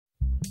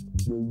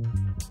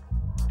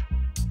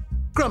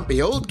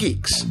Grumpy Old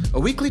Geeks, a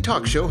weekly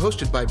talk show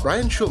hosted by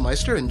Brian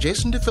Schulmeister and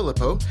Jason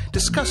DeFilippo,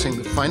 discussing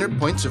the finer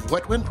points of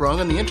what went wrong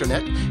on the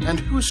internet and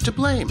who's to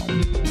blame.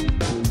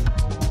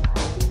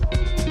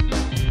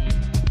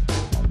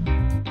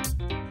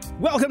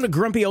 Welcome to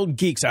Grumpy Old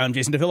Geeks. I'm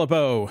Jason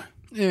DeFilippo.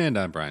 And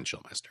I'm Brian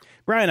Schulmeister.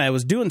 Brian, I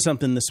was doing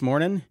something this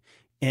morning,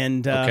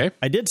 and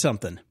I did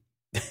something.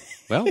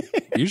 Well,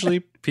 usually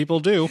people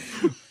do.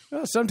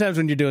 Well, sometimes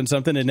when you're doing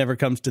something, it never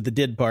comes to the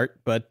did part.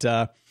 But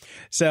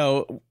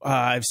so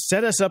I've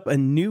set us up a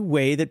new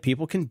way that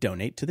people can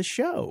donate to the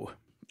show.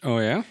 Oh,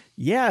 yeah?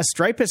 Yeah,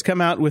 Stripe has come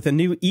out with a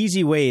new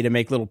easy way to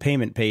make little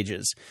payment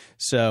pages.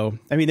 So,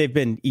 I mean, they've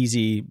been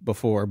easy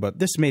before, but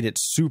this made it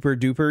super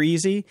duper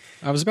easy.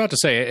 I was about to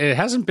say, it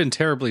hasn't been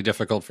terribly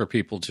difficult for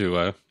people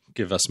to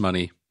give us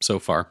money so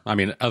far. I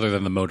mean, other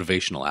than the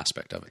motivational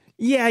aspect of it.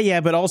 Yeah,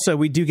 but also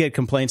we do get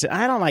complaints.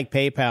 I don't like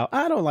PayPal.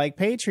 I don't like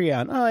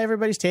Patreon. Oh,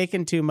 everybody's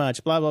taking too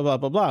much, blah, blah, blah,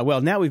 blah, blah. Well,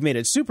 now we've made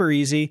it super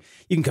easy.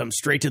 You can come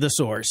straight to the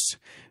source.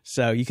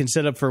 So you can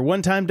set up for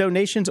one-time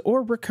donations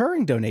or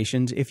recurring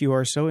donations if you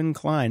are so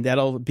inclined.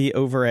 That'll be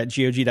over at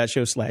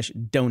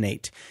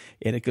gog.show/donate.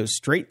 And it goes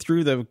straight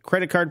through the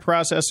credit card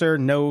processor.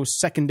 No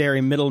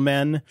secondary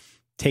middlemen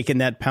taking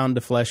that pound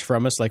of flesh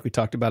from us like we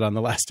talked about on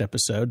the last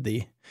episode,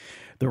 the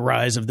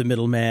rise of the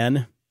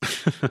middleman.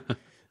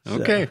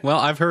 Okay. Well,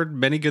 I've heard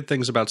many good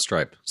things about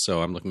Stripe,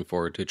 so I'm looking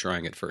forward to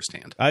trying it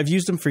firsthand. I've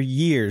used them for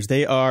years.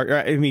 They are,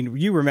 I mean,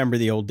 you remember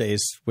the old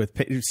days with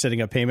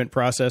setting up payment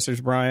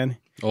processors, Brian?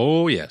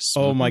 Oh, yes.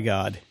 Oh, my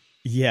God.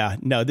 Yeah.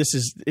 No,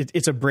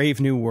 it's a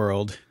brave new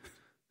world.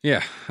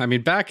 Yeah. I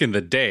mean, back in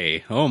the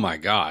day, oh, my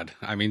God.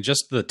 I mean,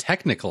 just the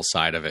technical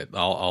side of it,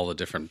 all the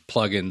different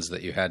plugins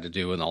that you had to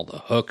do and all the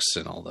hooks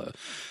and all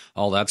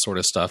that sort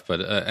of stuff. But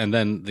and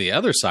then the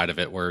other side of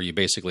it where you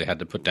basically had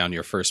to put down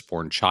your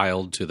firstborn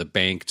child to the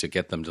bank to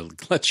get them to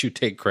let you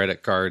take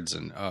credit cards.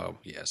 And oh,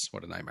 yes,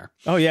 what a nightmare.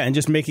 Oh, yeah. And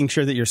just making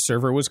sure that your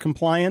server was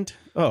compliant.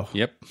 Oh,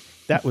 yep.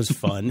 That was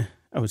fun.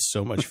 That was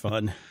so much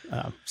fun.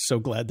 So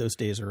glad those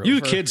days are over. You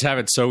kids have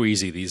it so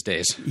easy these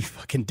days. You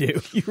fucking do.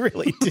 You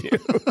really do.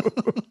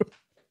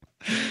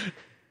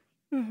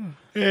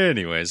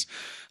 Anyways,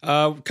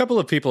 a couple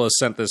of people have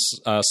sent this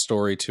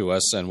story to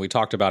us, and we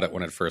talked about it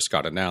when it first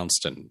got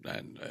announced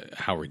and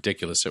how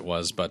ridiculous it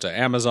was. But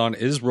Amazon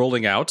is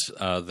rolling out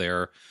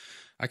their,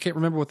 I can't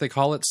remember what they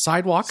call it,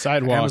 Sidewalk?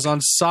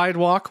 Amazon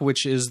Sidewalk,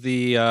 which is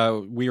we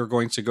are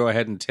going to go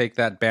ahead and take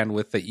that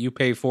bandwidth that you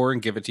pay for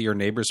and give it to your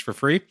neighbors for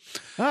free.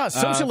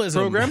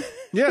 Socialism. Program.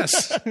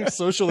 Yes,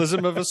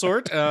 socialism of a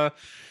sort.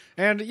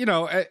 And, you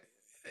know,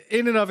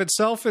 in and of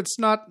itself, it's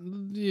not,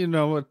 you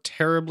know, a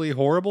terribly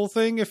horrible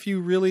thing if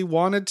you really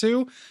wanted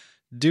to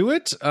do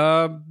it.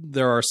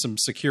 There are some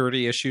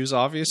security issues,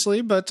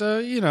 obviously, but,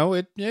 you know,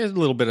 a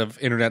little bit of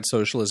internet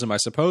socialism, I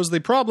suppose. The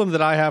problem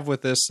that I have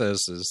with this,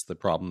 as is the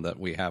problem that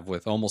we have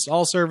with almost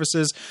all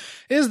services,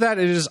 is that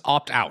it is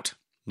opt-out,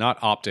 not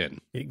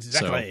opt-in.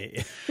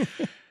 Exactly. So,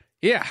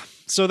 yeah.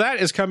 So that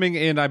is coming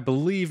in, I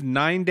believe,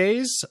 9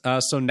 days.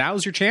 So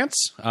now's your chance.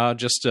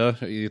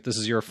 This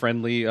is your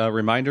friendly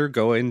reminder.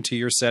 Go into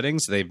your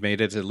settings. They've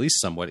made it at least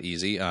somewhat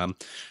easy. I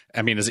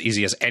mean, as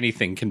easy as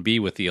anything can be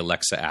with the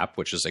Alexa app,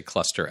 which is a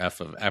cluster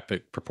F of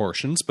epic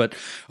proportions. But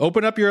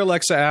open up your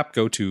Alexa app,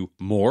 go to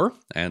More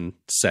and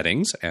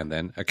Settings, and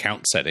then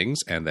Account Settings,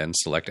 and then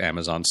select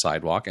Amazon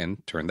Sidewalk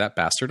and turn that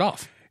bastard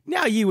off.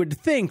 Now, you would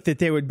think that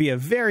there would be a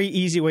very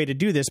easy way to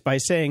do this by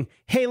saying,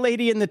 hey,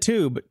 lady in the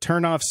tube,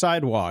 turn off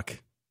Sidewalk.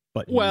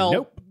 But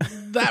nope.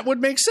 That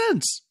would make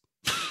sense.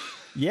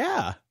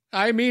 Yeah.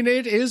 I mean,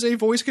 it is a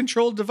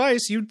voice-controlled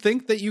device. You'd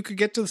think that you could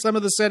get to some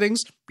of the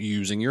settings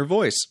using your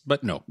voice,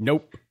 but no.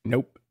 Nope.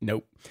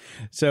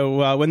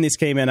 So when these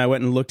came in, I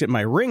went and looked at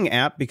my Ring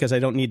app because I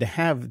don't need to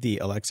have the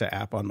Alexa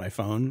app on my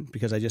phone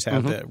because I just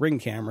have the Ring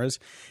cameras.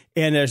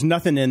 And there's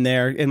nothing in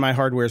there. And my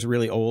hardware is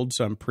really old,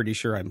 so I'm pretty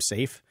sure I'm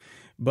safe.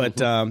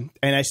 But and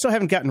I still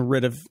haven't gotten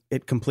rid of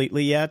it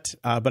completely yet.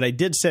 But I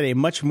did set a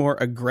much more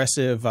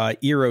aggressive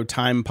Eero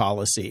time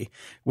policy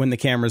when the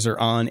cameras are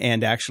on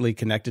and actually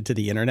connected to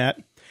the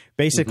internet.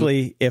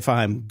 Basically, if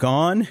I'm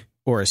gone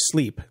or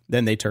asleep,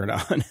 then they turn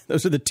on.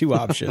 Those are the two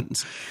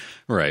options.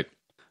 Right.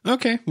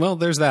 Okay. Well,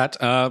 there's that.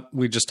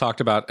 We just talked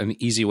about an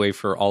easy way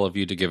for all of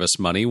you to give us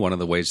money. One of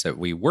the ways that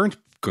we weren't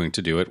going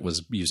to do it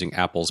was using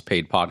Apple's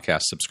paid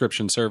podcast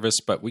subscription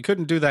service, but we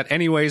couldn't do that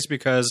anyways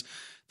because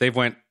they've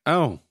went,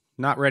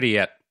 not ready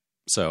yet.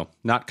 So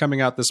not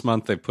coming out this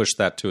month. They've pushed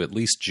that to at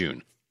least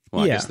June.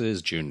 Well, I guess it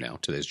is June now.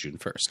 Today's June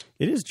 1st.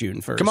 It is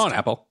June 1st. Come on,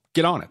 Apple.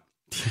 Get on it.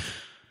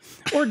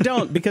 Or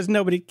don't, because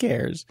nobody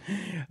cares.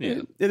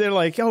 Yeah. They're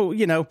like,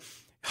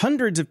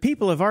 hundreds of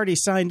people have already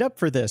signed up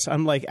for this.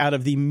 I'm like, out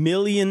of the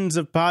millions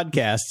of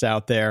podcasts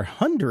out there,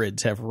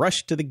 hundreds have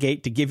rushed to the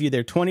gate to give you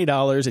their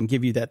 $20 and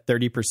give you that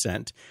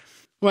 30%.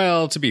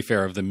 Well, to be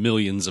fair, of the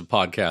millions of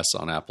podcasts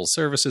on Apple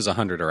services,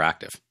 100 are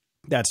active.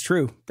 That's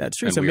true. And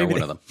so we are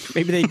one of them.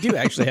 Maybe they do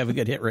actually have a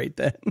good hit rate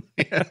then.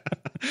 Yeah.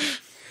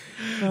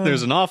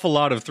 There's an awful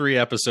lot of 3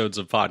 episodes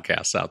of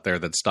podcasts out there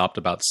that stopped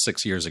about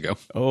 6 years ago.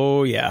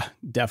 Oh, yeah,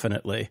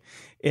 definitely.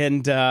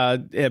 And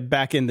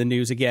back in the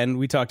news again,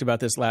 we talked about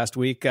this last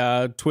week.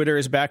 Twitter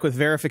is back with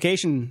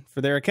verification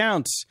for their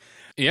accounts.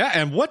 Yeah,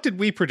 and what did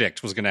we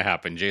predict was going to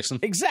happen, Jason?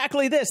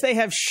 Exactly this. They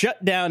have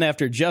shut down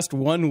after just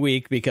 1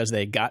 week because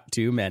they got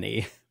too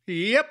many.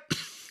 Yep.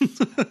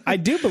 I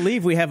do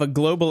believe we have a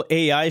global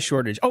AI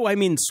shortage. Oh, I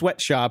mean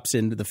sweatshops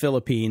in the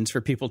Philippines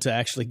for people to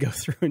actually go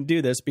through and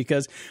do this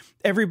because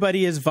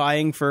everybody is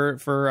vying for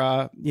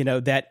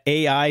that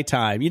AI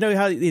time. You know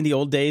how in the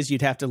old days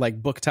you'd have to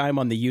like book time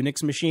on the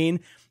Unix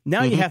machine?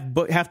 Now you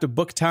have to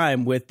book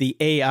time with the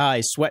AI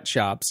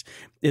sweatshops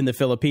in the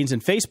Philippines,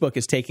 and Facebook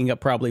is taking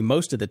up probably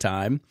most of the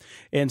time.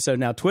 And so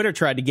now Twitter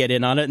tried to get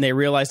in on it, and they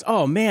realized,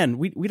 oh, man,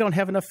 we don't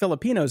have enough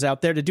Filipinos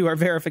out there to do our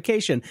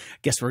verification.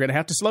 Guess we're going to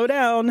have to slow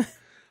down.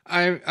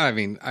 I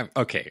mean,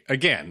 okay.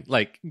 Again,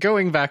 like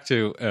going back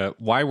to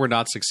why we're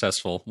not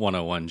successful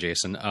 101,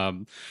 Jason.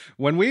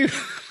 When we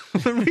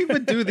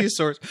would do these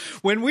sorts,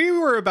 when we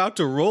were about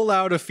to roll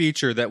out a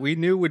feature that we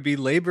knew would be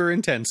labor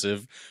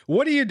intensive,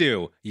 what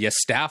do? You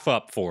staff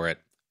up for it.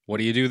 What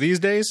do you do these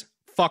days?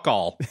 Fuck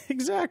all.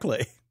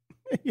 Exactly.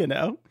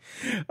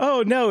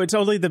 Oh, no, it's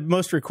only the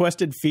most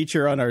requested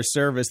feature on our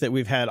service that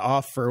we've had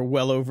off for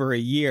well over a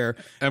year.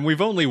 And we've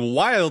only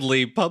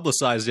wildly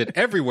publicized it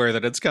everywhere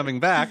that it's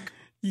coming back.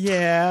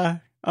 Yeah.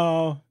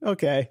 Oh,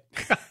 okay.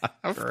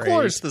 Of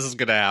course this is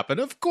going to happen.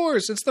 Of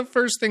course. It's the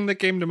first thing that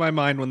came to my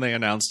mind when they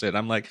announced it.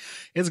 I'm like,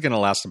 it's going to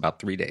last about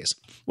 3 days.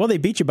 Well, they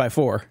beat you by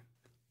 4.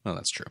 Well,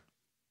 that's true.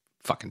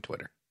 Fucking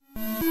Twitter.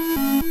 In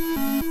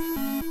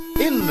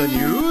the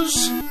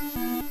news...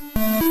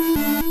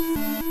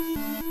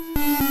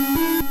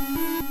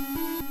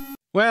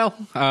 Well,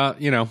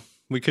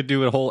 we could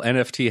do a whole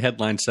NFT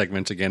headline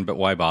segment again, but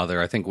why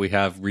bother? I think we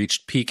have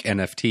reached peak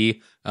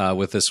NFT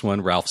with this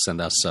one. Ralph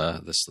sent us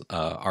this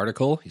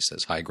article. He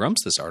says, "Hi,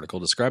 Grumps. This article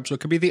describes what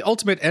could be the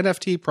ultimate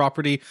NFT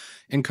property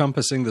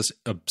encompassing this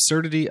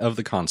absurdity of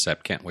the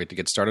concept. Can't wait to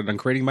get started on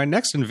creating my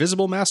next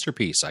invisible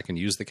masterpiece. I can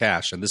use the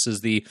cash." And this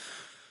is the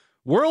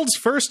world's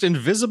first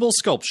invisible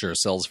sculpture,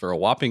 sells for a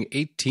whopping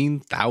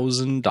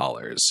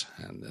 $18,000.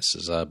 And this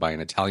is by an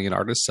Italian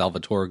artist,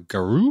 Salvatore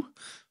Garau.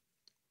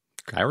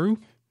 Garau?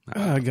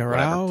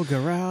 Garau.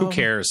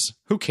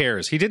 Who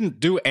cares? He didn't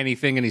do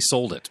anything and he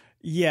sold it.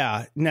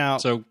 Yeah. Now,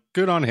 so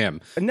good on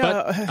him.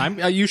 No,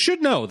 but you should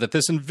know that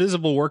this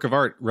invisible work of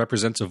art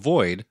represents a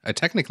void, a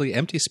technically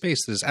empty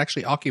space that is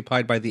actually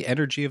occupied by the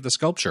energy of the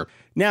sculpture.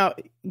 Now,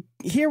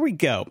 here we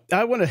go.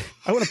 I want to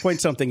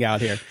point something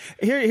out here.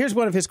 Here's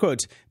one of his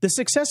quotes. "The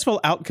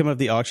successful outcome of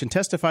the auction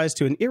testifies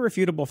to an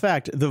irrefutable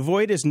fact. The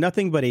void is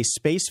nothing but a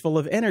space full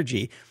of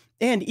energy.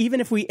 And even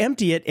if we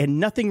empty it and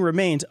nothing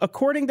remains,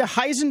 according to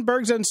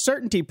Heisenberg's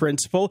uncertainty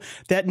principle,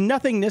 that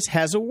nothingness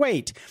has a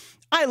weight."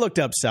 I looked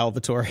up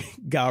Salvatore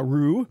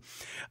Garau.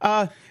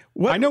 I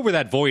know where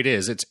that void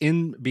is. It's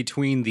in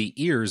between the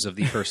ears of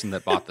the person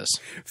that bought this.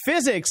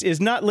 Physics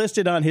is not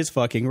listed on his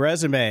fucking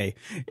resume.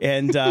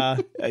 And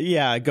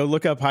yeah, go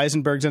look up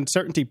Heisenberg's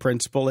uncertainty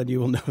principle and you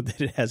will know that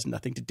it has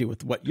nothing to do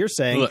with what you're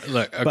saying.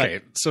 Look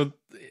okay. So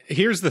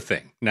here's the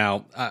thing.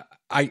 Now,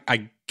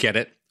 I get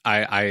it.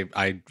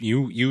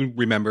 You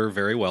remember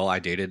very well. I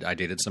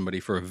dated somebody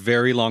for a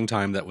very long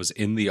time that was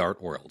in the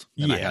art world,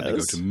 and yes. I had to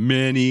go to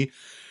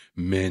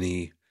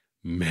many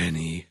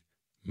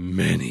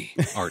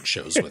art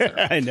shows with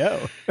her. I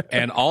know.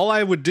 And all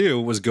I would do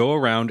was go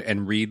around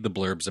and read the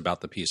blurbs about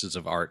the pieces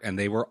of art, and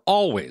they were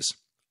always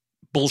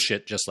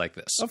bullshit, just like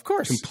this. Of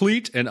course,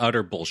 complete and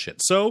utter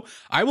bullshit. So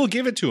I will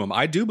give it to him.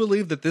 I do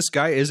believe that this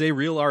guy is a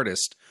real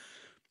artist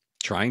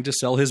trying to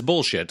sell his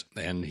bullshit,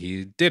 and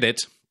he did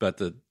it.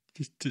 But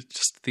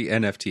just the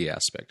NFT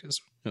aspect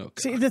is, oh God.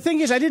 See, the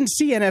thing is, I didn't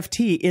see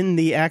NFT in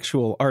the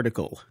actual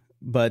article,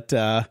 but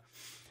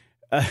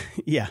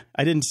yeah,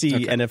 I didn't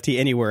see NFT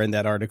anywhere in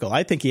that article.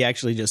 I think he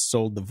actually just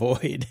sold the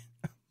void.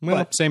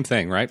 Well, same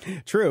thing, right?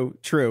 True.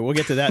 We'll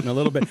get to that in a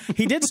little bit.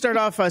 He did start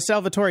off,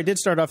 Salvatore did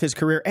start off his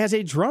career as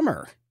a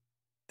drummer.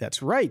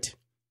 That's right.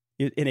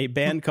 In a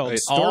band called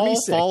Stormy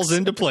Six. All falls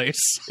into place.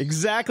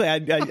 Exactly.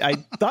 I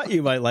thought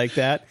you might like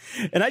that.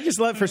 And I just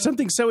love, for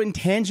something so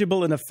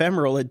intangible and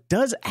ephemeral, it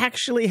does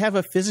actually have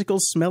a physical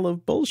smell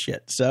of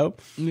bullshit. So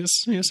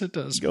yes, it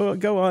does.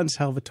 Go on,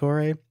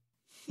 Salvatore.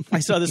 I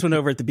saw this one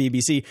over at the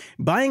BBC.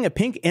 Buying a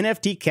pink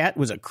NFT cat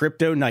was a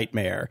crypto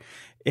nightmare.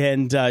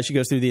 And she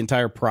goes through the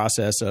entire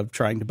process of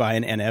trying to buy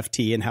an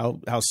NFT and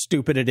how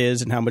stupid it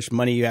is and how much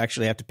money you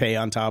actually have to pay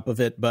on top of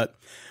it. But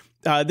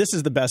this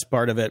is the best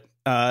part of it.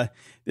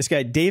 This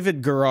guy,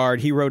 David Gerard,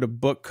 he wrote a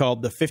book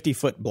called The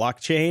 50-Foot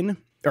Blockchain,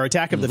 or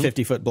Attack of the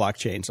 50-Foot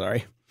Blockchain,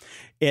 sorry.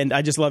 And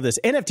I just love this.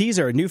 NFTs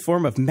are a new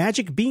form of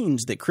magic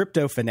beans that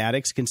crypto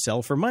fanatics can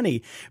sell for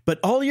money. But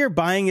all you're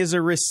buying is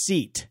a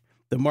receipt.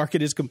 The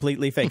market is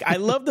completely fake. I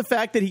love the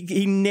fact that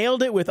he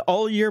nailed it with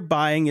all you're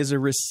buying is a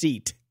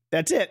receipt.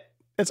 That's it.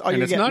 That's all you're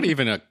getting. And it's not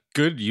even a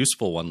good,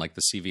 useful one like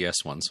the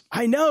CVS ones.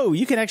 I know.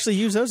 You can actually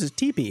use those as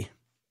teepee.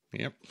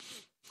 Yep.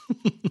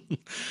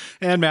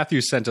 And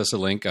Matthew sent us a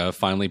link,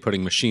 finally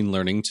putting machine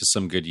learning to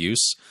some good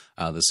use.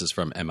 This is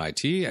from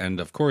MIT. And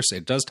of course,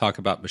 it does talk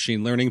about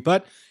machine learning,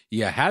 but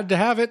you had to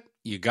have it.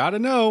 You got to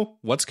know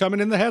what's coming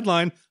in the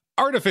headline.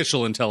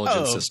 Artificial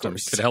intelligence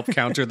systems could help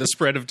counter the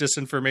spread of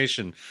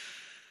disinformation.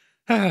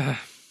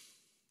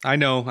 I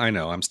know.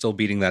 I'm still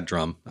beating that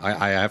drum.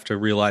 I have to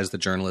realize that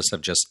journalists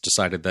have just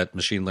decided that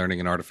machine learning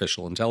and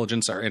artificial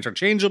intelligence are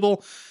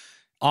interchangeable,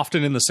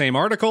 often in the same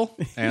article,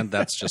 and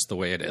that's just the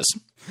way it is.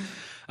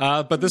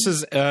 But this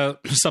is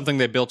something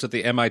they built at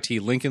the MIT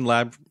Lincoln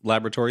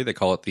Laboratory. They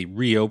call it the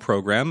RIO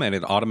program, and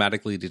it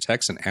automatically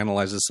detects and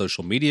analyzes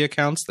social media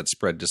accounts that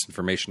spread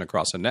disinformation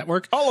across a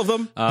network. All of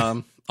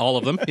them. All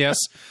of them, yes.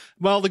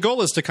 Well, the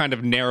goal is to kind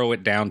of narrow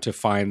it down to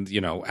find,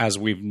 as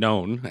we've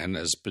known and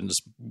has been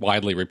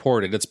widely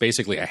reported, it's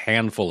basically a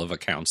handful of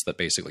accounts that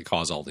basically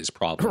cause all these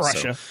problems.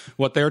 Russia. So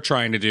what they're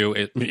trying to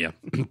do,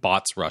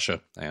 bots,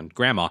 Russia, and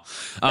grandma.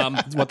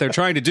 What they're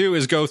trying to do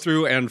is go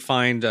through and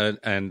find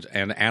and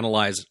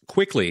analyze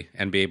quickly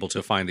and be able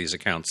to find these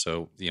accounts.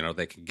 So,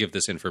 they can give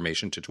this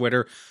information to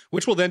Twitter,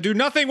 which will then do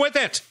nothing with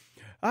it.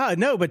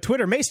 No, but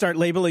Twitter may start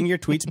labeling your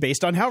tweets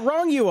based on how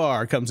wrong you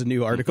are, comes a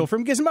new article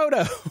from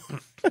Gizmodo.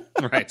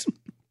 Right.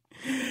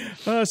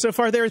 So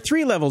far, there are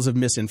 3 levels of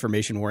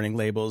misinformation warning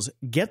labels.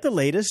 Get the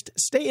latest,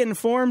 stay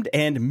informed,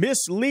 and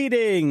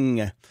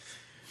misleading.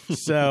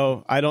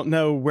 So I don't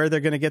know where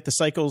they're going to get the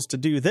cycles to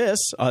do this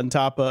on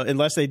top of,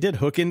 unless they did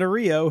hook into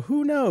Rio.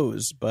 Who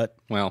knows? But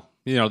well,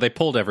 they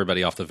pulled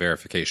everybody off the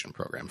verification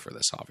program for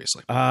this,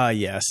 obviously.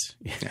 Yes.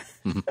 Yeah.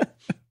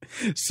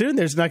 Soon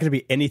there's not going to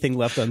be anything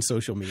left on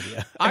social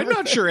media. I'm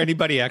not sure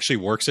anybody actually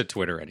works at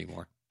Twitter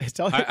anymore.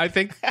 I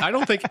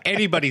don't think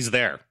anybody's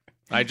there.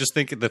 I just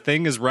think the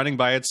thing is running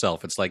by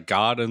itself. It's like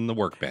God and the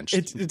workbench.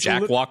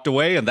 Jack walked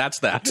away, and that's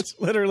that. It's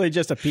literally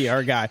just a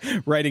PR guy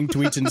writing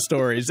tweets and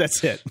stories.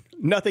 That's it.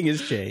 Nothing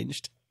has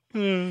changed.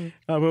 We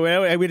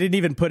didn't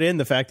even put in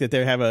the fact that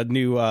they have a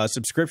new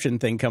subscription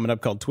thing coming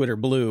up called Twitter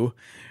Blue,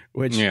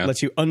 which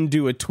lets you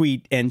undo a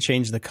tweet and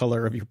change the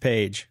color of your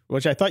page,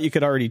 which I thought you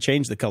could already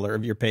change the color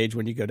of your page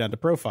when you go down to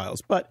profiles.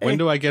 But when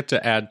do I get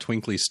to add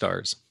twinkly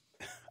stars?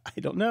 I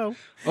don't know.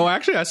 Oh,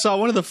 actually, I saw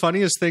one of the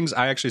funniest things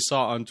I actually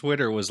saw on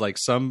Twitter was like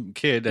some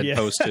kid had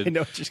posted. I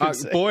know what you're gonna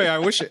say. Boy, I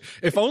wish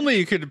if only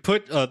you could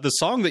put the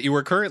song that you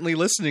were currently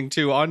listening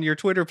to on your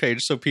Twitter page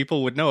so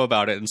people would know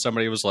about it. And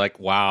somebody was like,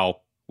 wow,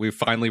 we've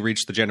finally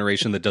reached the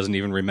generation that doesn't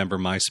even remember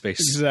MySpace.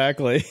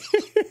 Exactly.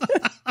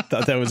 I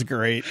thought that was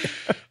great.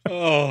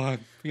 Oh,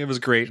 it was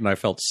great. And I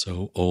felt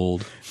so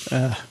old.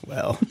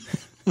 Well,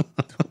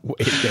 way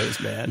it goes,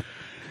 man.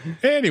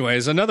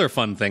 Anyways, another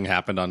fun thing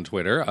happened on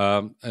Twitter.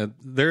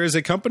 There is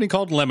a company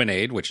called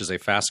Lemonade, which is a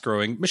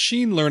fast-growing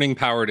machine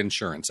learning-powered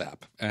insurance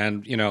app.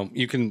 And,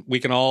 we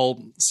can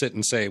all sit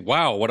and say,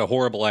 wow, what a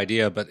horrible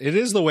idea, but it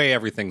is the way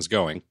everything's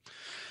going,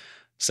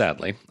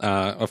 sadly.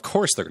 Of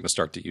course, they're going to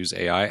start to use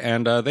AI,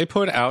 and they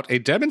put out a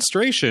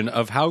demonstration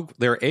of how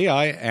their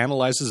AI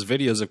analyzes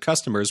videos of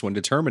customers when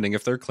determining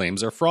if their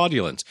claims are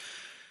fraudulent.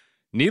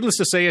 Needless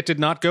to say, it did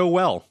not go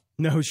well.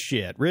 No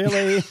shit.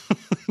 Really?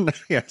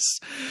 Yes.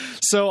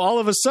 So all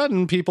of a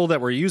sudden, people that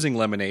were using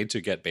Lemonade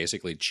to get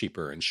basically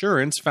cheaper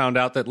insurance found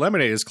out that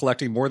Lemonade is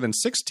collecting more than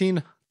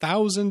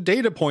 16,000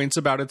 data points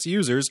about its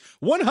users,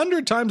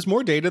 100 times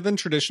more data than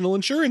traditional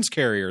insurance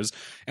carriers.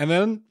 And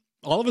then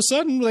all of a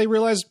sudden, they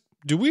realized,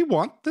 do we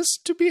want this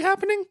to be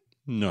happening?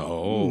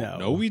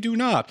 No, we do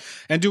not.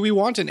 And do we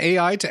want an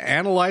AI to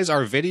analyze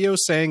our video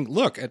saying,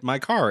 look, at my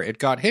car, it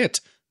got hit?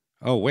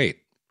 Oh, wait.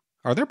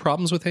 Are there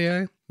problems with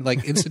AI?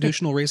 Like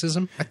institutional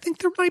racism? I think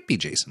there might be,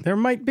 Jason. There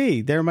might be.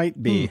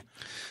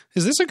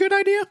 Is this a good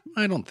idea?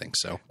 I don't think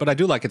so. But I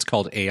do like it's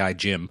called AI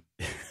Jim.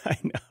 I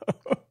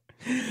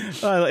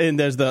know. And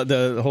there's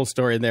the whole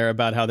story in there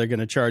about how they're going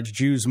to charge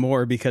Jews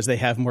more because they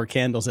have more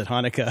candles at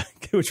Hanukkah,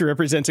 which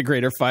represents a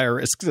greater fire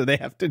risk, so they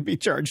have to be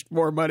charged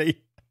more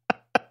money.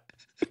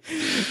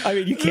 I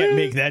mean, you can't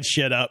make that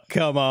shit up.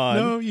 Come on.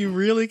 No, you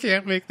really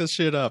can't make this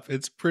shit up.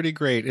 It's pretty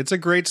great. It's a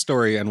great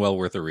story and well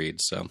worth a read.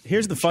 So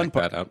here's the fun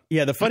part.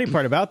 Yeah, the funny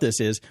part about this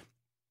is,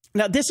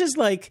 now this is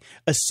like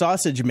a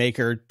sausage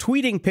maker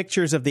tweeting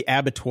pictures of the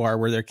abattoir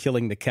where they're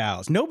killing the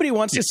cows. Nobody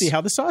wants to see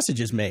how the sausage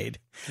is made.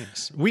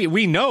 Yes.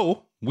 We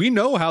know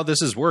how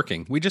this is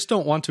working. We just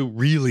don't want to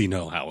really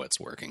know how it's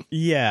working.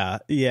 Yeah.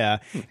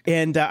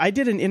 And I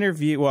did an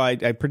interview. Well,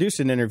 I produced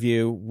an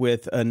interview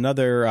with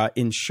another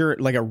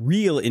like a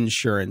real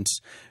insurance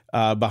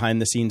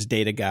behind the scenes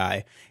data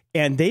guy.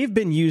 And they've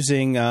been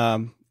using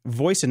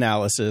voice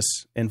analysis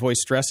and voice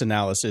stress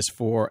analysis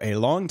for a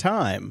long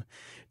time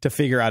to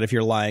figure out if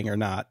you're lying or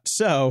not.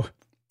 So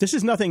this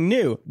is nothing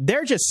new.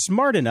 They're just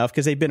smart enough,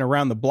 because they've been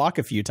around the block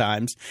a few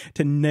times,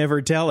 to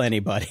never tell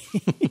anybody,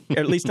 or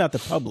at least not the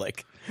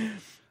public.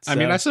 So, I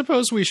mean, I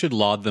suppose we should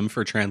laud them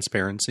for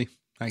transparency,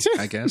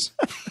 I guess.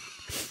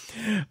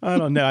 I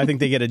don't know. I think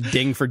they get a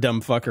ding for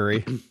dumb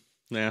fuckery.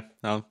 Yeah.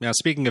 Now,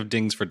 speaking of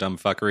dings for dumb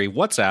fuckery,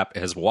 WhatsApp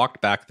has walked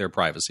back their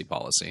privacy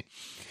policy.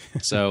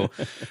 So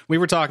we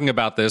were talking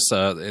about this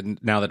and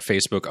now that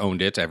Facebook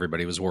owned it.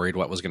 Everybody was worried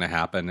what was going to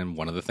happen. And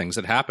one of the things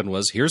that happened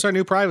was, here's our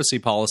new privacy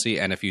policy.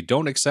 And if you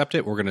don't accept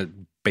it, we're going to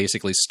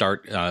basically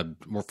start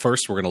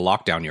first, we're going to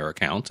lock down your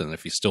account. And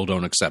if you still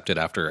don't accept it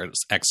after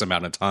X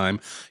amount of time,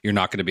 you're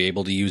not going to be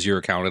able to use your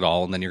account at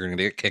all. And then you're going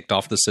to get kicked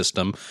off the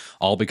system,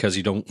 all because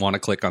you don't want to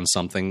click on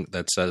something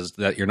that says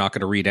that you're not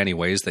going to read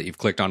anyways, that you've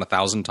clicked on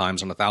 1,000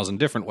 times on 1,000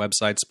 different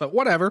websites. But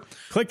whatever.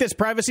 Click this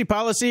privacy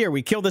policy or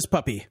we kill this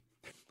puppy.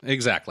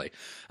 Exactly.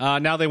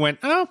 Now they went,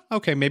 oh,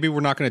 okay, maybe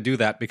we're not going to do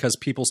that because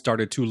people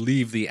started to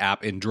leave the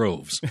app in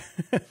droves.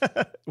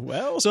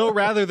 Well, so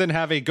rather than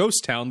have a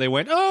ghost town, they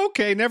went, oh,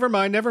 okay, never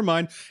mind.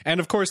 And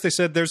of course, they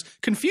said there's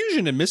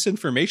confusion and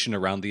misinformation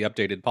around the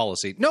updated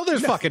policy. No,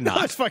 there's fucking not.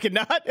 No, it's fucking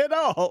not at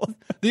all.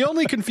 The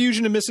only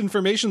confusion and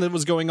misinformation that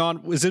was going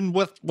on was in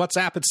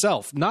WhatsApp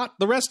itself, not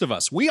the rest of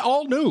us. We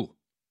all knew.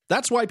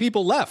 That's why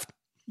people left.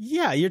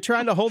 Yeah, you're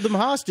trying to hold them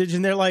hostage,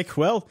 and they're like,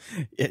 well,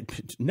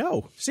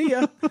 no, see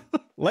ya.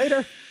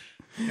 Later.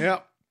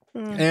 Yeah.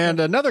 And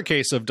another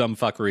case of dumb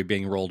fuckery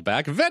being rolled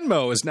back.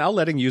 Venmo is now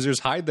letting users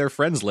hide their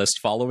friends list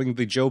following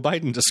the Joe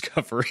Biden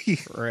discovery.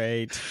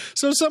 Right.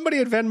 So somebody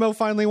at Venmo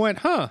finally went,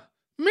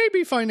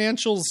 maybe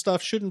financial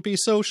stuff shouldn't be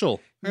social.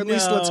 Or at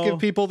least let's give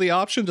people the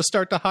option to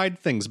start to hide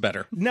things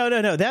better.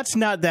 No. That's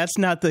not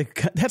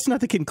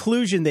the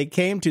conclusion they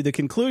came to. The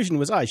conclusion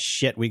was, oh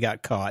shit, we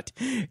got caught,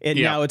 and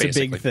now it's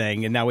basically a big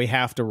thing, and now we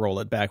have to roll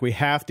it back. We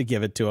have to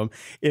give it to them.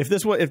 If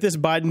this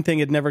Biden thing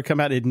had never come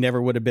out, it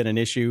never would have been an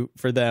issue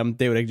for them.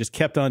 They would have just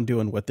kept on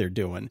doing what they're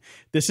doing.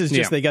 This is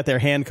just they got their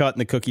hand caught in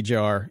the cookie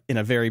jar in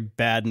a very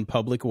bad and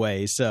public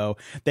way, so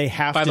they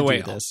have to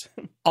do this.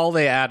 All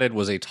they added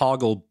was a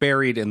toggle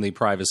buried in the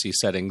privacy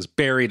settings,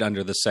 buried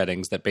under the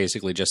settings, that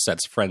basically just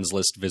sets friends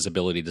list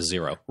visibility to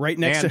 0. Right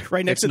next to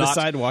the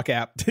sidewalk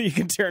app. You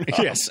can turn it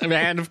off. Yes,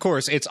 and of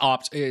course it's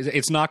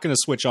not going to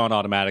switch on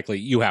automatically.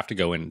 You have to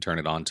go in and turn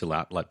it on to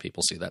let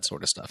people see that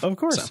sort of stuff. Of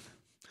course.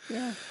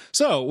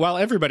 So while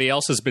everybody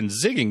else has been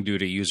zigging due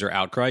to user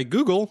outcry,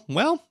 Google,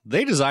 well,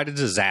 they decided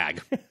to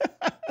zag.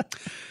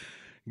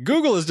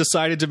 Google has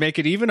decided to make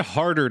it even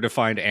harder to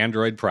find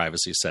Android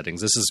privacy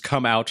settings. This has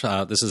come out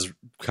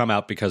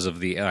because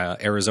of the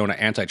Arizona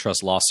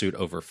antitrust lawsuit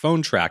over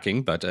phone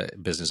tracking, but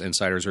Business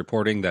Insider is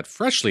reporting that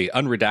freshly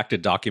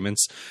unredacted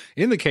documents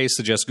in the case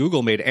suggest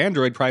Google made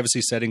Android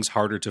privacy settings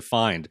harder to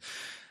find.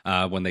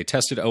 When they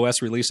tested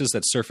OS releases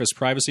that surface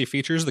privacy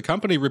features, the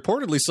company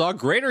reportedly saw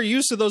greater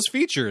use of those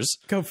features.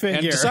 Go figure.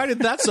 And decided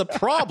that's a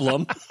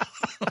problem.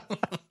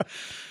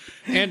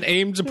 And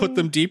aimed to put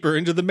them deeper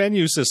into the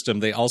menu system.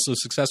 They also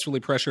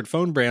successfully pressured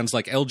phone brands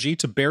like LG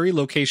to bury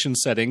location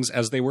settings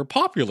as they were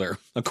popular,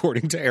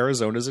 according to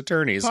Arizona's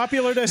attorneys.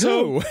 Popular to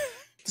who?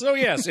 So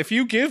yes, if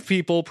you give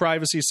people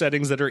privacy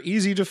settings that are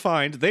easy to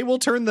find, they will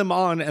turn them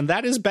on, and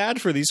that is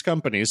bad for these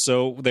companies,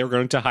 so they're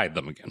going to hide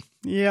them again.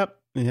 Yep.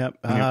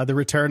 The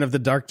return of the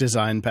dark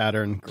design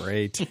pattern.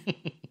 Great.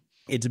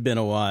 It's been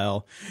a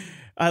while.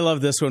 I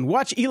love this one.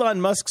 Watch Elon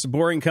Musk's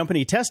Boring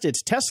Company test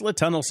its Tesla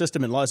tunnel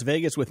system in Las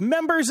Vegas with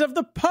members of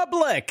the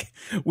public.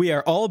 We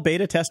are all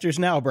beta testers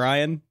now,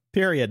 Brian.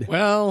 Period.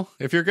 Well,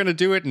 if you're going to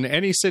do it in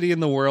any city in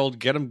the world,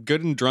 get them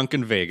good and drunk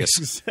in Vegas.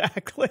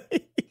 Exactly.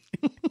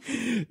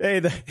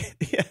 Hey,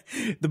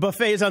 the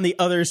buffet is on the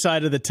other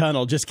side of the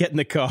tunnel. Just get in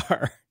the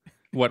car.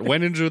 What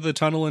went into the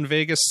tunnel in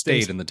Vegas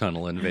stayed in the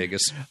tunnel in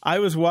Vegas. I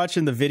was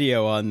watching the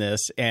video on this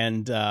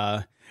and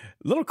a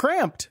little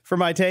cramped for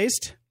my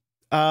taste.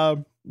 My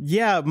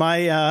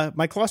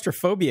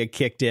claustrophobia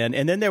kicked in,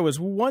 and then there was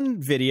one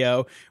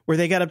video where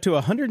they got up to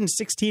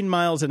 116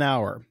 miles an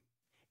hour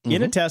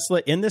in a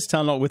Tesla in this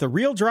tunnel with a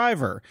real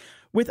driver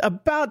with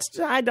about,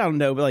 I don't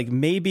know, like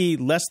maybe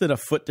less than a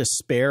foot to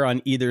spare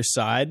on either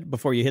side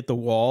before you hit the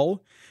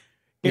wall.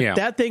 If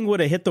that thing would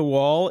have hit the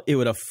wall, it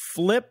would have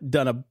flipped,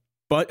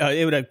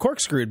 it would have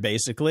corkscrewed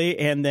basically,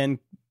 and then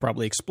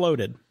probably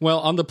exploded. Well,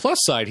 on the plus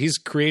side, he's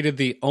created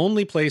the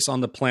only place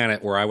on the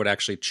planet where I would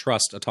actually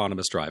trust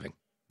autonomous driving.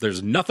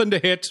 There's nothing to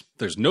hit.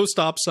 There's no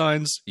stop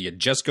signs. You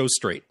just go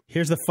straight.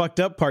 Here's the fucked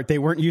up part. They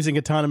weren't using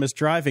autonomous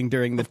driving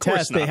during the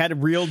test. They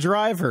had real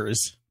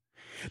drivers.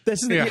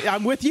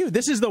 I'm with you.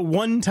 This is the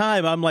one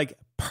time I'm like,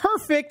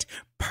 perfect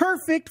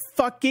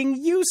fucking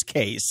use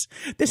case.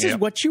 This is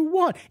what you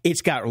want.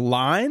 It's got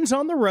lines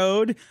on the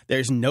road.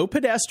 There's no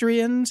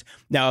pedestrians.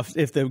 Now,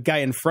 if the guy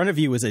in front of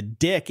you was a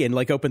dick and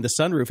like opened the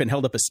sunroof and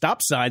held up a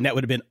stop sign, that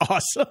would have been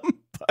awesome.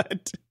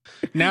 But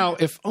now,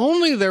 if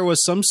only there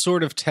was some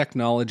sort of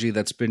technology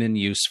that's been in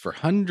use for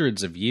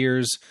hundreds of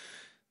years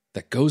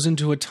that goes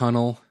into a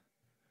tunnel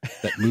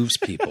that moves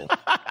people.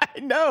 I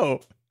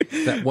know.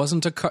 That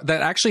wasn't a car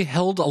that actually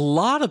held a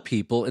lot of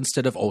people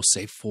instead of,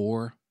 say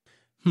 4.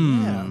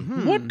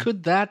 What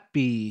could that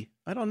be?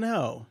 I don't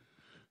know.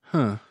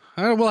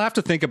 We'll have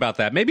to think about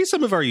that. Maybe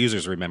some of our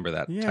users remember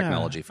that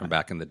technology from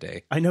back in the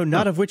day. I know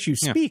not of which you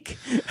speak.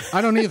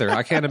 I don't either.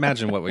 I can't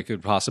imagine what we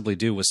could possibly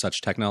do with such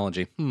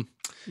technology.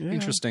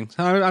 Interesting.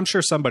 I'm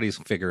sure somebody's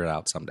figure it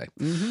out someday.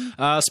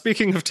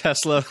 Speaking of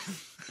Tesla,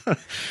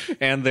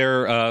 and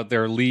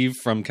their leave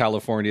from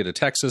California to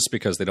Texas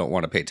because they don't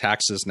want to pay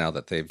taxes now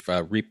that they've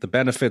reaped the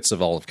benefits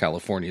of all of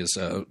California's,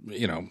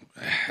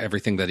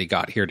 everything that he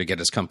got here to get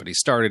his company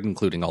started,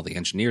 including all the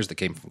engineers that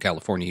came from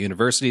California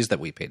universities that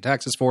we paid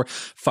taxes for.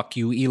 Fuck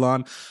you,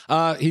 Elon.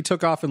 He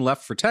took off and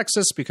left for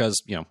Texas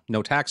because,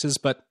 no taxes,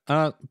 but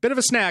bit of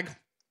a snag.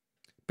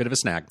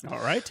 All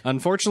right.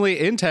 Unfortunately,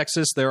 in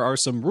Texas, there are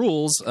some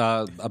rules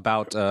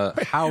about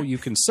how you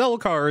can sell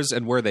cars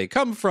and where they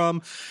come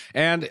from.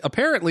 And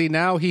apparently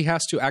now he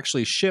has to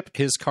actually ship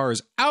his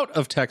cars out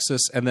of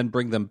Texas and then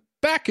bring them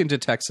back into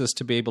Texas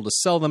to be able to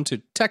sell them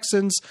to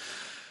Texans.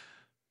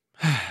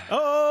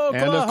 Oh,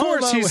 and of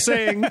course he's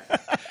saying,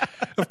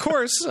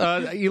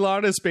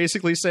 Elon is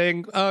basically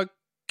saying,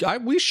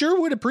 we sure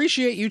would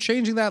appreciate you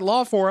changing that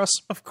law for us.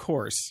 Of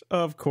course.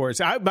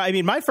 I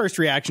mean, my first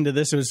reaction to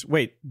this was,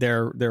 wait,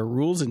 there are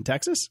rules in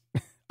Texas?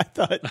 I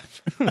thought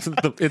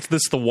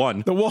it's the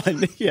one. The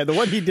one. Yeah, the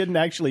one he didn't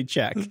actually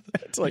check.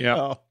 It's like,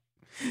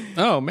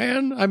 oh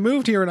man, I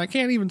moved here and I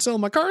can't even sell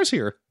my cars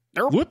here.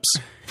 Whoops.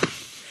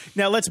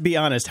 Now, let's be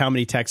honest. How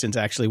many Texans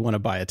actually want to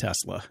buy a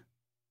Tesla?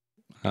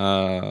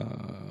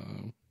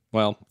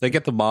 Well, they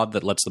get the mod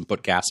that lets them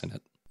put gas in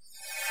it.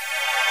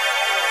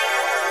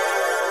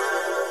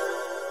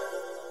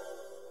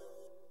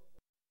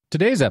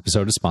 Today's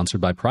episode is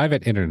sponsored by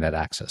Private Internet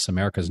Access,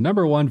 America's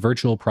 #1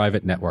 virtual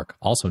private network,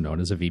 also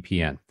known as a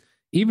VPN.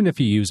 Even if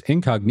you use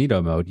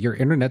incognito mode, your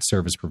internet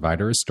service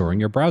provider is storing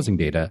your browsing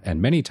data and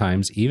many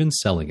times even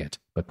selling it.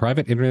 But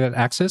Private Internet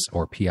Access,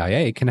 or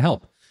PIA, can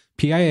help.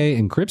 PIA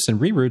encrypts and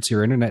reroutes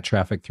your internet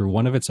traffic through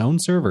one of its own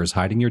servers,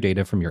 hiding your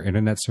data from your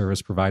internet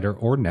service provider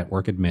or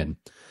network admin.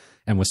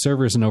 And with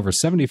servers in over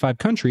 75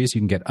 countries, you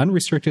can get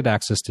unrestricted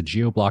access to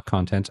geo-block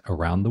content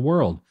around the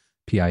world.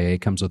 PIA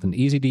comes with an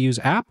easy-to-use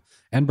app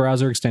and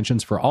browser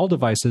extensions for all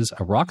devices,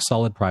 a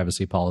rock-solid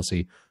privacy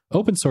policy,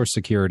 open-source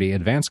security,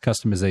 advanced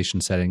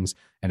customization settings,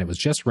 and it was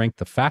just ranked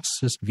the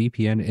fastest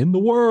VPN in the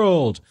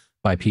world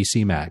by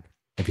PC Mag.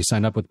 If you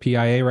sign up with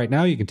PIA right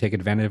now, you can take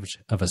advantage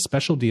of a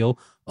special deal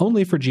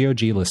only for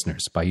GOG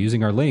listeners. By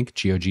using our link,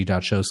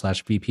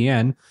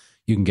 gog.show/VPN,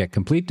 you can get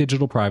complete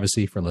digital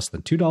privacy for less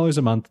than $2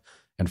 a month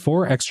and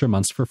 4 extra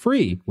months for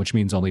free, which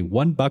means only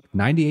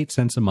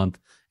 $1.98 a month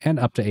and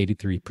up to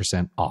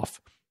 83%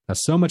 off.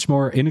 That's so much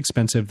more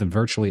inexpensive than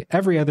virtually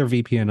every other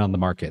VPN on the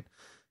market.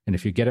 And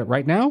if you get it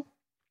right now,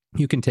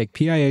 you can take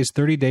PIA's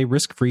 30-day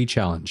risk-free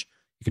challenge.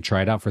 You can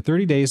try it out for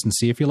 30 days and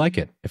see if you like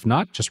it. If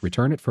not, just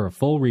return it for a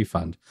full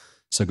refund.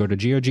 So go to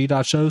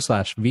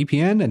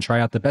gog.show/VPN and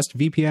try out the best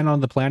VPN on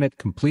the planet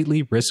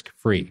completely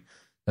risk-free.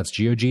 That's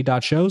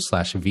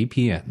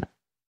gog.show/VPN.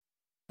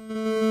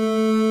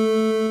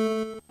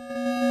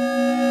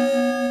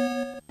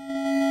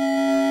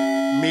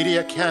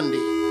 Media Candy.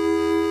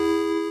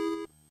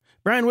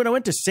 Brian, when I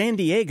went to San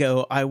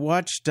Diego, I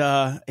watched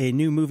a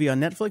new movie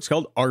on Netflix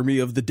called Army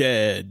of the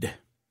Dead.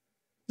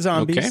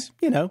 Zombies,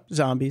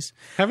 zombies.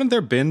 Haven't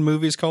there been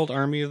movies called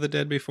Army of the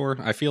Dead before?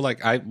 I feel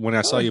like when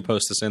I saw you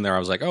post this in there, I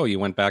was like, oh, you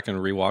went back and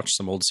rewatched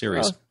some old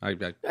series.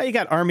 You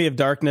got Army of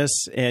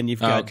Darkness, and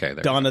you've got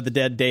Dawn of the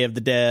Dead, Day of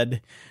the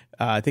Dead.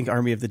 I think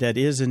Army of the Dead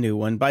is a new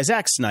one by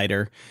Zack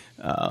Snyder,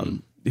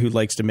 who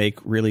likes to make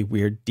really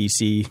weird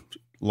DC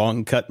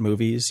long cut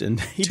movies. And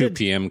he 2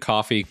 p.m.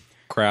 coffee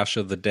crash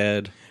of the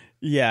dead.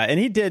 Yeah, and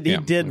he did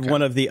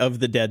one of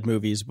the Dead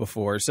movies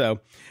before.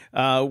 So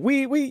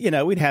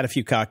we'd had a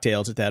few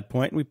cocktails at that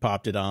point, and we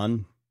popped it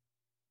on.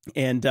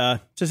 And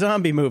it's a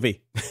zombie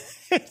movie.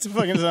 It's a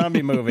fucking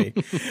zombie movie.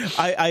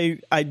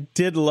 I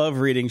did love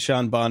reading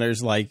Sean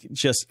Bonner's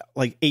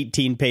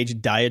 18-page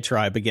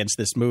diatribe against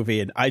this movie,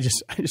 and I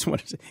just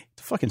wanted to say,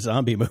 it's a fucking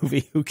zombie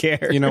movie. Who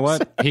cares? You know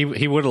what? He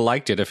would have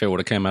liked it if it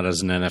would have come out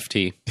as an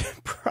NFT.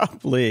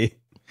 Probably.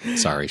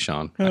 Sorry,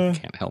 Sean. I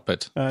can't help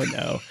it. I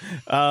know.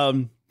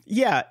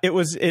 Yeah, it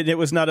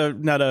was not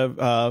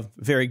a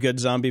very good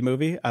zombie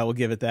movie. I will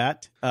give it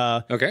that.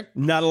 Okay.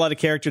 Not a lot of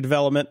character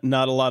development,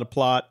 not a lot of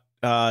plot.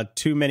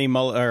 Too many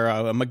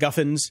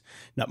MacGuffins,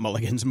 not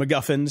mulligans,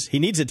 MacGuffins. He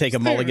needs to take a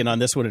mulligan on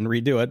this one and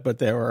redo it, but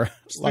there were...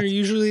 Is there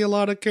usually a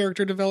lot of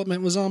character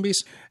development with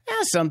zombies?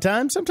 Yeah,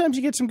 sometimes. Sometimes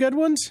you get some good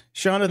ones.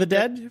 Shaun of the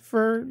Dead,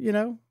 for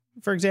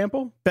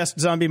example. Best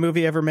zombie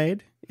movie ever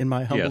made, in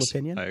my humble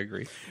opinion. I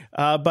agree.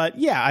 But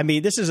yeah, I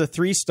mean, this is a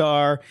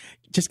 3-star,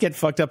 just get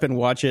fucked up and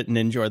watch it and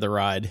enjoy the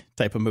ride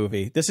type of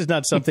movie. This is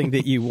not something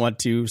that you want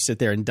to sit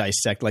there and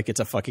dissect like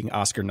it's a fucking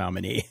Oscar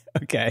nominee.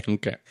 Okay.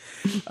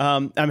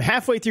 I'm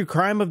halfway through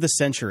Crime of the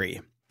Century.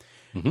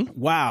 Mm-hmm.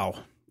 Wow.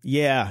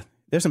 Yeah.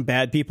 There's some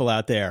bad people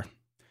out there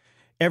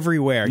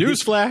everywhere.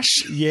 Newsflash.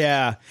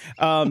 Yeah.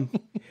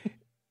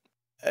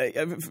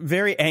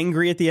 Very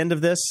angry at the end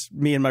of this.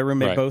 Me and my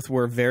roommate both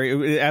were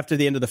after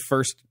the end of the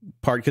first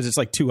part, because it's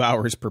like 2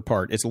 hours per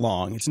part. It's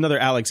long. It's another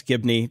Alex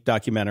Gibney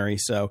documentary.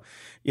 So,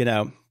 take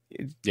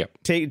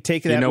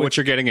that. You know what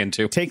you're getting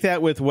into. Take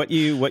that with what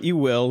you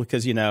will,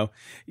 because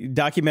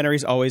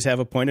documentaries always have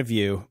a point of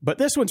view. But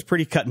this one's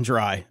pretty cut and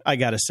dry, I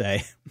gotta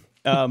say.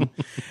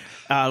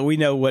 We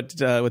know what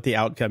the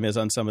outcome is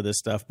on some of this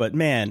stuff, but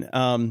man,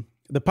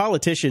 the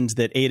politicians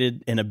that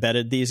aided and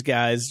abetted these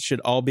guys should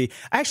all be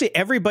actually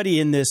everybody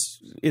in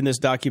this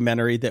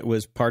documentary that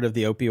was part of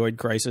the opioid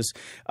crisis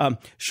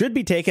should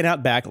be taken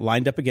out back,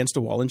 lined up against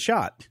a wall and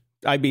shot.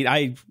 I mean,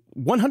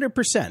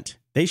 100%.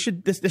 They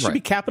should. This should be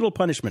capital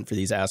punishment for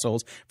these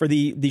assholes for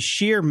the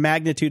sheer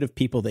magnitude of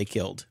people they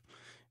killed.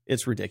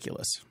 It's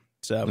ridiculous.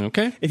 So,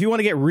 if you want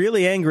to get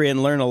really angry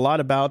and learn a lot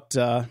about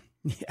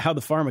how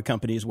the pharma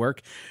companies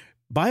work,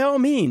 by all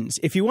means.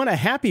 If you want a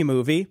happy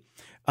movie,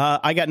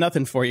 I got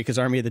nothing for you because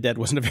Army of the Dead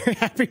wasn't a very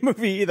happy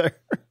movie either.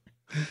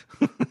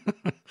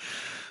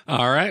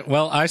 All right.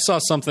 Well, I saw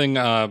something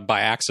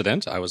by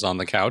accident. I was on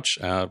the couch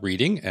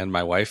reading, and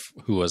my wife,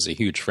 who was a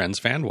huge Friends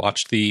fan,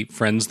 watched the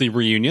Friends the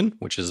Reunion,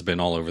 which has been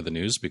all over the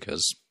news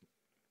because,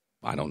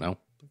 I don't know.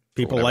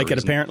 People like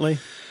it, apparently.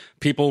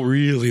 People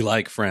really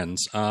like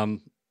Friends.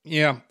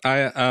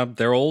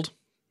 They're old.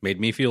 Made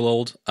me feel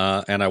old,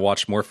 and I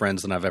watched more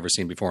Friends than I've ever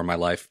seen before in my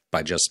life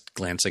by just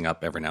glancing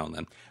up every now and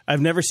then.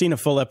 I've never seen a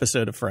full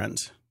episode of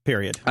Friends.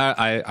 Period.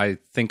 I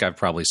think I've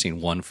probably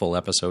seen one full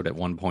episode at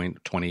one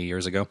point 20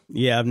 years ago.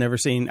 Yeah, I've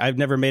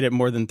never made it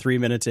more than 3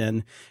 minutes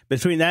in.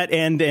 Between that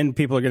and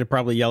people are going to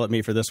probably yell at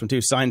me for this one too.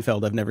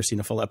 Seinfeld, I've never seen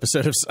a full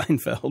episode of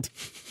Seinfeld.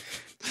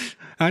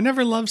 I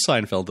never loved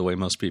Seinfeld the way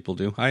most people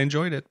do. I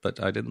enjoyed it,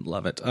 but I didn't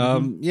love it.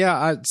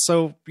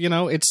 So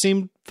it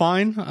seemed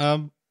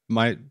fine.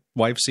 My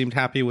wife seemed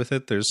happy with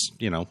it. There's,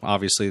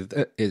 obviously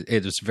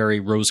it is very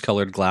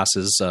rose-colored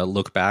glasses.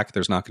 Look back.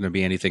 There's not going to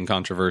be anything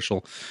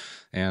controversial.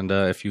 And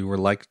if you were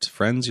liked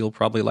Friends, you'll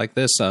probably like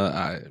this.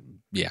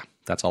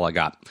 That's all I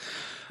got.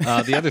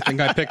 The other thing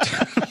I picked...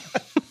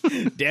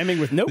 Damning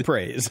with no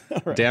praise.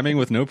 Right. Damning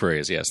with no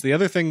praise, yes. The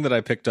other thing that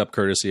I picked up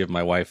courtesy of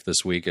my wife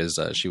this week is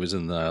she was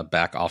in the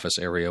back office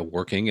area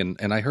working,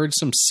 and I heard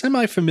some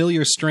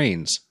semi-familiar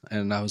strains.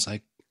 And I was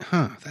like,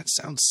 that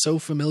sounds so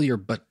familiar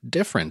but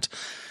different.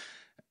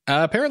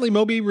 Apparently,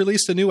 Moby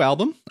released a new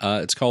album.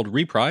 It's called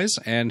Reprise,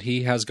 and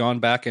he has gone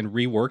back and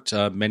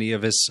reworked many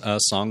of his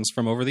songs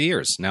from over the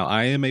years. Now,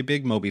 I am a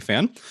big Moby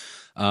fan,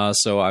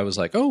 so I was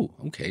like, oh,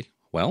 okay,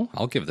 well,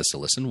 I'll give this a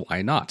listen.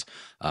 Why not?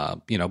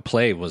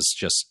 Play was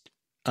just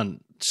a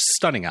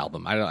stunning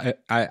album.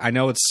 I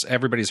know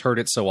everybody's heard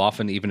it so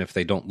often, even if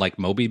they don't like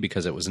Moby,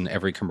 because it was in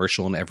every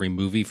commercial and every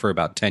movie for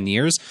about 10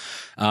 years.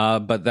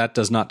 But that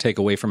does not take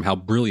away from how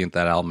brilliant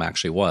that album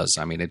actually was.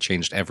 I mean, it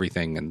changed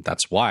everything, and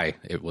that's why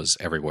it was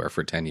everywhere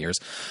for 10 years.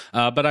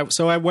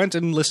 So I went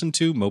and listened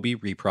to Moby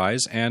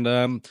Reprise,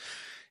 and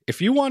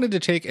if you wanted to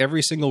take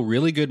every single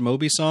really good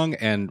Moby song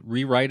and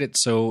rewrite it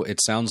so it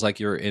sounds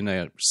like you're in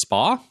a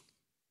spa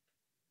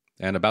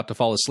and about to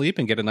fall asleep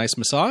and get a nice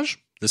massage,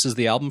 this is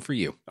the album for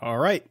you. All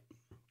right.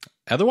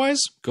 Otherwise,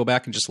 go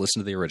back and just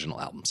listen to the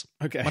original albums.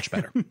 Okay. Much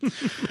better.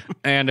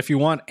 And if you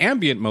want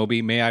ambient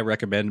Moby, may I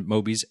recommend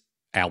Moby's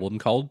album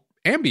called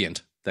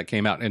Ambient that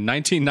came out in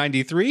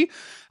 1993,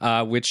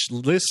 which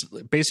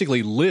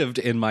basically lived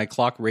in my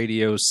clock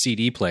radio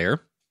CD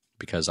player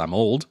because I'm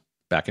old,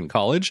 back in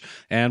college,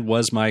 and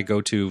was my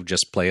go-to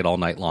just play it all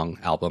night long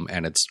album,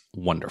 and it's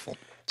wonderful.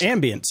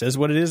 Ambient says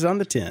what it is on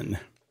the tin.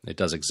 It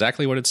does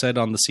exactly what it said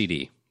on the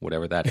CD,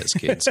 whatever that is,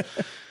 kids.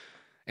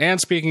 And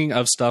speaking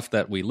of stuff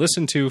that we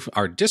listen to,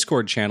 our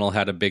Discord channel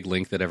had a big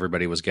link that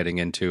everybody was getting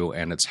into,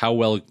 and it's how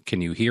well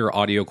can you hear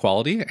audio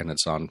quality, and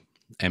it's on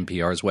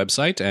NPR's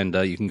website, and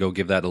you can go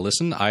give that a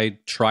listen. I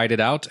tried it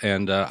out,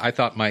 and I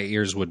thought my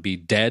ears would be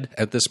dead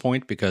at this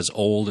point because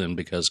old and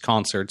because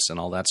concerts and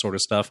all that sort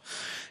of stuff.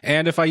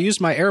 And if I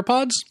used my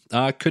AirPods,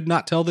 could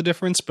not tell the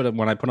difference, but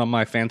when I put on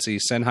my fancy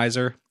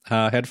Sennheiser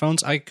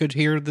headphones, I could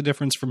hear the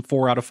difference from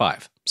 4 out of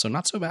 5. So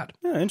not so bad.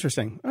 Yeah,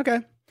 interesting.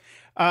 Okay.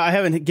 I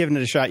haven't given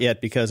it a shot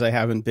yet because I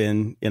haven't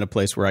been in a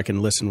place where I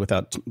can listen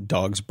without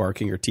dogs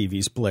barking or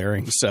TVs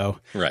blaring. So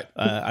right.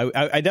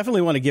 I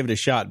definitely want to give it a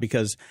shot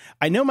because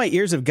I know my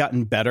ears have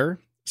gotten better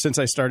since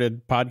I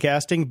started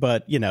podcasting,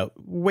 but,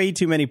 way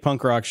too many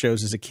punk rock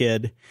shows as a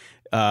kid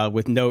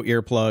with no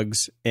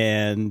earplugs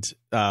and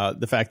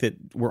the fact that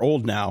we're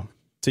old now,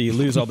 so you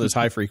lose all those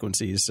high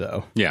frequencies.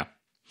 So yeah,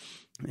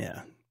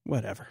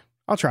 whatever.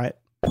 I'll try it.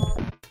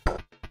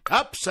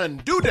 Ups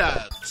and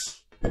doodads.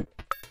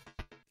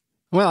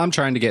 Well, I'm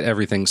trying to get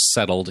everything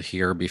settled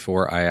here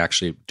before I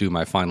actually do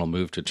my final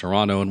move to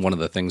Toronto. And one of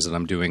the things that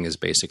I'm doing is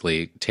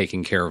basically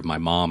taking care of my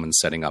mom and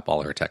setting up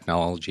all her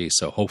technology.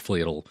 So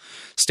hopefully it'll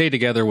stay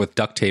together with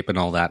duct tape and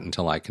all that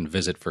until I can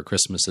visit for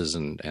Christmases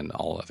and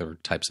all other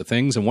types of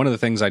things. And one of the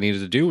things I needed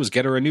to do was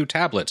get her a new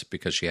tablet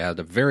because she had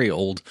a very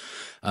old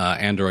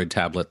Android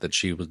tablet that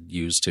she would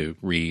use to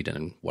read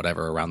and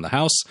whatever around the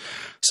house.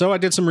 So I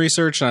did some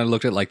research and I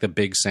looked at like the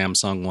big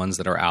Samsung ones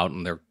that are out,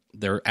 and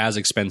they're as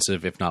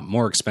expensive, if not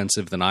more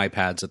expensive, than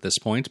iPads at this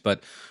point.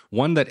 But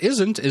one that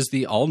isn't is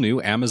the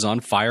all-new Amazon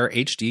Fire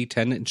HD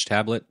 10-inch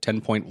tablet,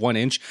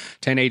 10.1-inch,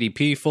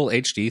 1080p, full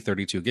HD,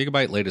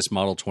 32GB, latest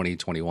model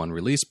 2021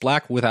 release,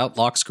 black without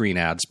lock screen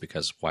ads,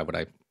 because why would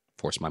I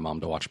force my mom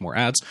to watch more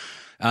ads?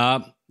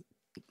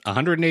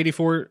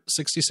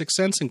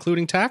 $184.66,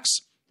 including tax.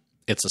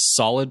 It's a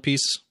solid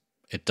piece.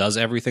 It does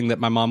everything that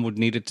my mom would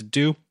need it to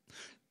do.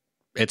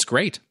 It's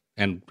great.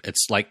 And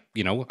it's like,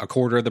 a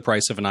quarter of the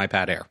price of an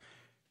iPad Air.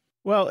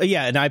 Well,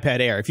 yeah, an iPad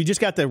Air. If you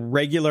just got the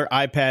regular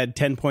iPad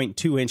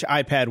 10.2-inch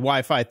iPad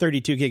Wi-Fi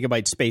 32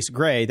 gigabyte space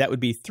gray, that would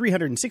be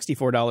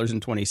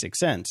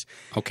 $364.26.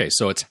 Okay,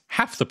 so it's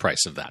half the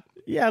price of that.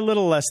 Yeah, a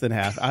little less than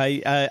half.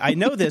 I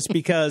know this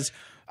because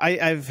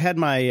I've had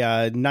my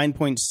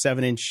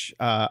 9.7-inch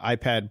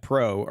iPad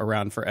Pro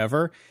around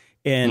forever.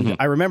 And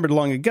I remembered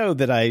long ago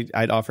that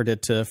I'd offered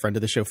it to a friend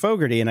of the show,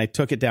 Fogarty, and I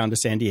took it down to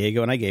San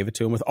Diego and I gave it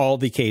to him with all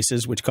the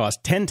cases, which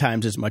cost 10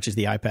 times as much as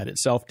the iPad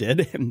itself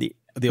did, and the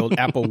old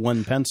Apple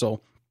One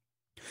pencil.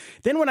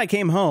 Then when I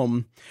came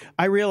home,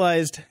 I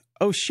realized,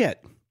 oh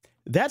shit,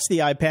 that's the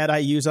iPad I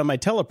use on my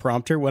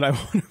teleprompter when I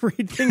want to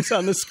read things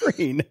on the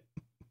screen.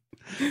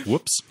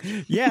 Whoops.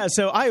 Yeah,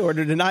 so I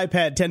ordered an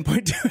iPad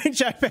 10.2-inch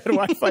iPad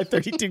Wi-Fi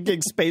 32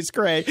 gig space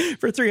gray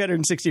for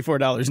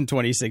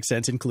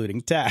 $364.26,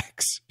 including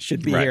tax.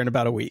 Should be here in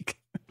about a week.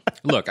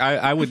 Look,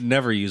 I would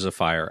never use a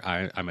Fire.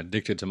 I'm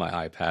addicted to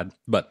my iPad,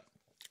 but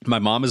my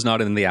mom is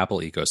not in the Apple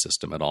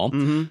ecosystem at all.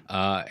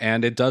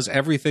 And it does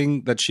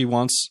everything that she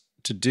wants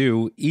to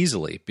do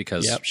easily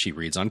because she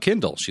reads on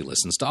Kindle. She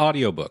listens to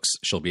audiobooks.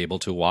 She'll be able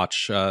to watch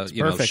shows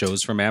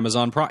from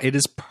Amazon Prime. It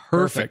is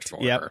perfect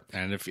for her.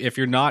 And if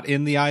you're not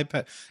in the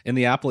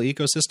Apple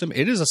ecosystem,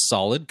 it is a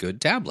solid, good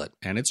tablet,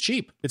 and it's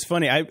cheap. It's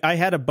funny. I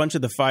had a bunch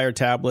of the Fire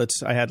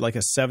tablets. I had like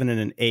a 7 and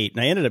an 8,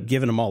 and I ended up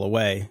giving them all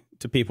away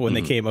to people when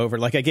they came over.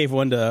 Like I gave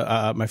one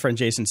to my friend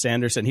Jason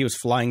Sanderson. He was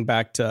flying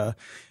back to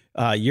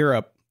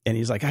Europe. And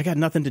he's like, I got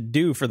nothing to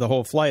do for the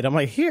whole flight. I'm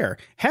like, here,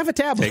 have a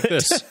tablet. Take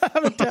this.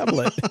 Have a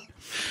tablet.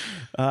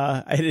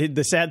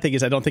 The sad thing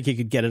is I don't think he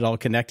could get it all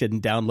connected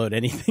and download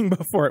anything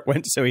before it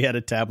went. So he had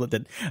a tablet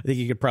that I think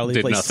he could probably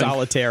play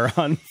solitaire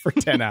on for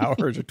 10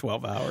 hours or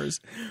 12 hours.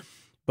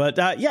 But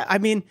yeah, I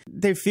mean,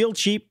 they feel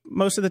cheap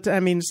most of the time.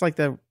 I mean, it's like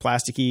the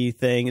plasticky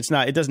thing. It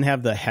doesn't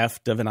have the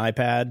heft of an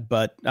iPad,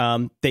 but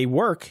they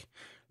work.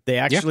 They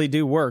actually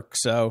do work.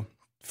 So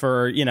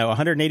for,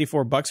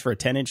 $184 for a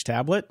 10-inch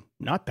tablet,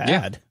 not bad.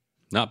 Yeah,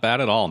 not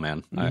bad at all,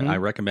 man. I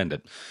recommend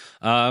it.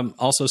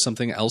 Also,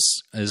 something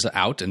else is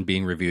out and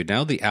being reviewed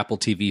now, the Apple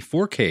TV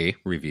 4K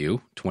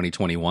review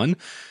 2021.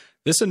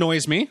 This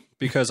annoys me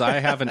because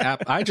I have an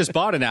app. I just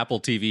bought an Apple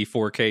TV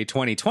 4K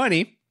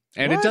 2020,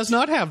 and it does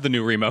not have the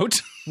new remote.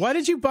 Why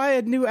did you buy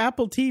a new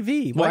Apple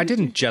TV? Well, I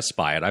didn't just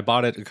buy it. I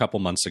bought it a couple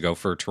months ago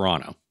for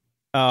Toronto.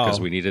 Because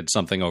we needed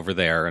something over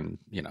there, and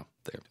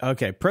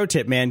Okay, pro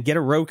tip, man: get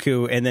a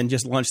Roku and then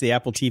just launch the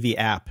Apple TV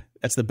app.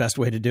 That's the best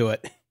way to do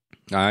it.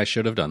 I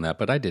should have done that,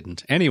 but I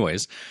didn't.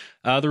 Anyways,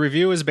 the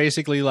review is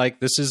basically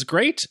like, this is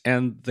great,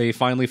 and they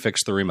finally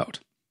fixed the remote.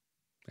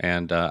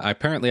 And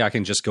apparently, I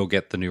can just go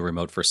get the new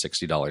remote for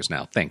 $60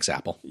 now. Thanks,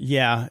 Apple.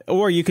 Yeah,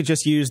 or you could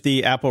just use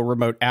the Apple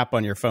Remote app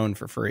on your phone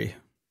for free.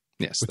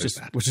 Yes,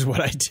 which is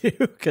what I do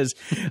because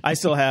I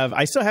still have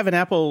an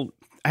Apple.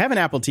 I have an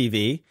Apple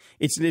TV.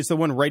 It's the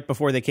one right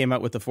before they came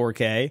out with the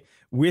 4K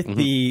with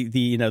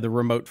the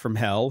remote from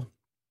hell.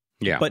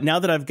 Yeah. But now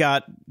that I've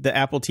got the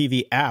Apple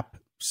TV app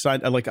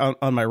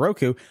on my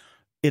Roku,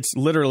 it's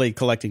literally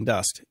collecting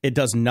dust. It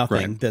does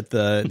nothing that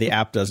the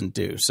app doesn't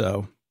do.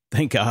 So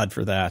thank God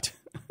for that.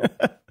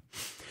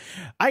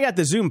 I got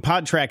the Zoom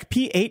PodTrack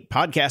P8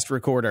 podcast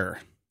recorder.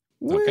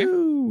 Okay.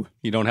 Woo!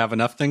 You don't have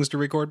enough things to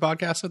record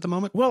podcasts at the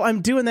moment? Well,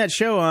 I'm doing that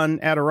show on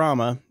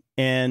Adorama.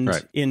 And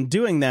in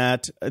doing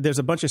that, there's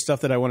a bunch of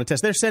stuff that I want to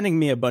test. They're sending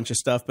me a bunch of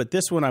stuff, but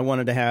this one I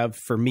wanted to have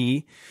for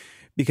me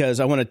because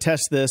I want to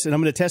test this, and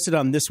I'm going to test it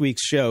on this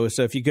week's show.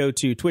 So if you go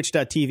to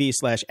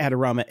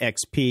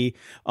twitch.tv/AdoramaXP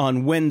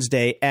on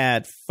Wednesday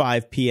at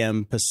 5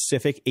 p.m.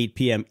 Pacific, 8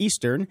 p.m.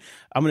 Eastern,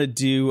 I'm going to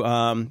do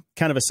kind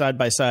of a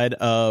side-by-side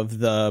of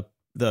the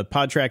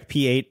PodTrack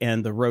P8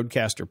 and the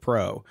Rodecaster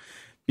Pro.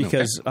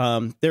 Because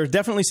there are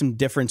definitely some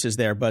differences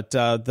there, but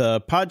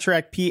the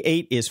PodTrack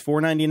P8 is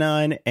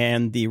 $499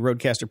 and the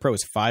Rodecaster Pro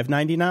is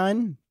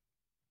 $599,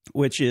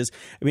 which is,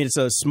 it's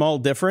a small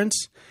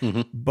difference,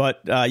 but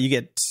you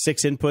get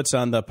 6 inputs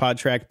on the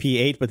PodTrack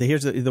P8. But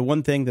here's the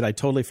one thing that I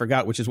totally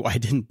forgot, which is why I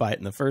didn't buy it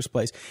in the first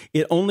place.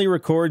 It only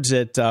records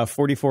at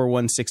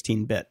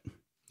 44/116-bit.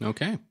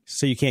 Okay.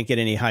 So you can't get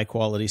any high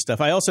quality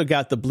stuff. I also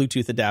got the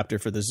Bluetooth adapter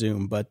for the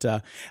Zoom, but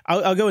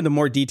I'll go into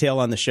more detail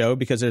on the show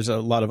because there's a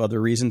lot of other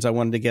reasons I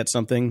wanted to get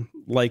something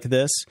like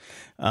this.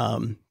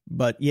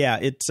 But yeah,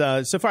 it's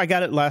so far I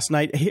got it last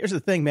night. Here's the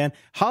thing, man.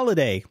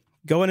 Holiday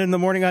going in the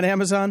morning on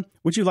Amazon.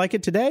 Would you like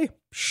it today?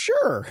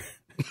 Sure.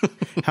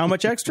 How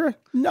much extra?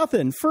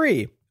 Nothing.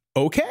 Free.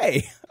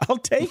 Okay. I'll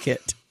take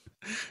it.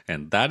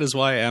 And that is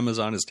why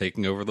Amazon is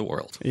taking over the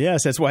world.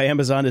 Yes, that's why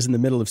Amazon is in the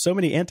middle of so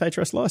many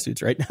antitrust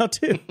lawsuits right now,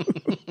 too.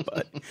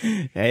 But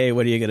hey,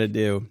 what are you going to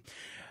do?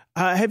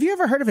 Have you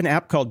ever heard of an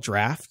app called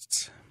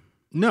Drafts?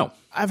 No.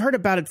 I've heard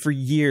about it for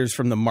years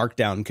from the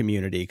Markdown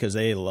community because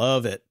they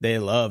love it. They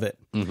love it.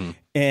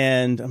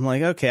 And I'm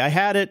like, okay, I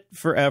had it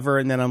forever.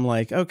 And then I'm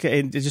like,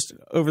 okay, just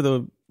over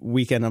the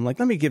weekend, I'm like,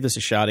 let me give this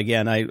a shot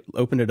again. I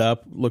opened it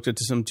up, looked at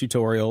some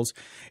tutorials,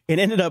 and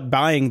ended up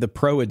buying the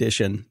Pro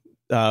Edition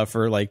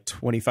for like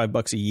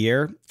 $25 a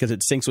year because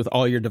it syncs with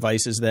all your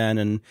devices then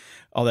and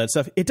all that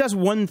stuff. It does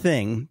one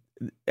thing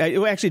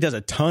It actually does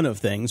a ton of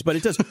things, but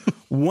it does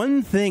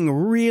one thing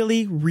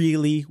really,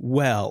 really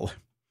well.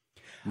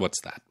 What's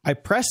that? I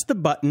press the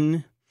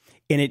button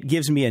and it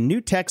gives me a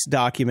new text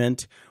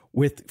document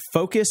with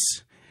focus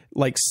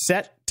like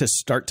set to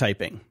start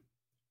typing.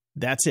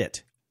 That's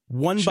it.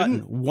 One button,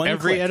 one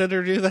every click.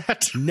 editor do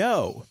that?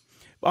 No.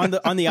 On the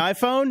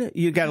iPhone,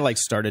 you got to like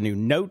start a new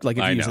note. Like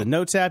if you use the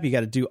Notes app, you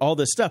got to do all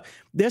this stuff.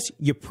 This,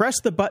 you press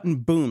the button,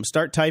 boom,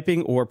 start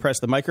typing, or press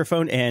the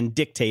microphone and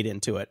dictate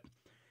into it.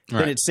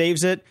 Then it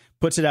saves it,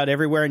 puts it out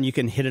everywhere, and you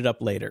can hit it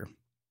up later.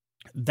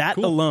 That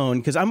alone,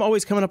 because I'm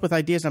always coming up with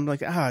ideas. And I'm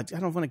like, I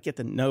don't want to get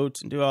the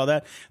notes and do all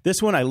that.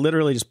 This one, I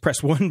literally just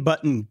press one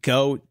button,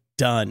 go,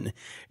 done.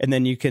 And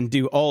then you can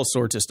do all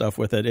sorts of stuff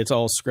with it. It's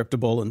all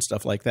scriptable and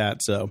stuff like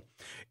that. So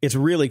it's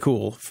really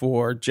cool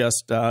for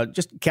just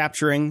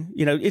capturing,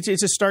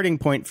 it's a starting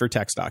point for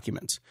text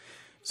documents.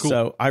 Cool.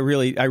 So I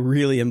really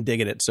am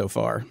digging it so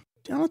far.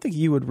 I don't think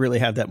you would really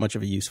have that much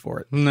of a use for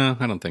it. No,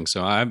 I don't think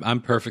so.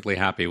 I'm perfectly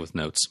happy with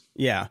Notes.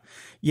 Yeah.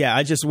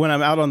 I just, when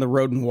I'm out on the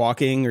road and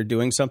walking or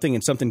doing something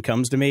and something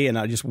comes to me and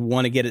I just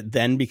want to get it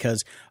then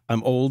because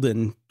I'm old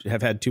and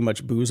have had too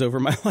much booze over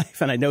my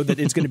life and I know that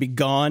it's going to be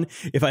gone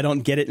if I don't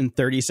get it in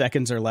 30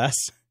 seconds or less.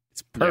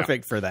 It's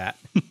perfect for that.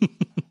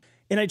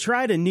 And I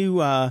tried a new,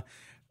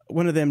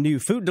 one of them new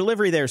food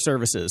delivery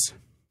services.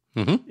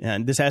 Mm-hmm.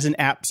 And this has an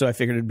app, so I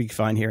figured it'd be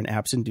fine here in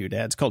Apps and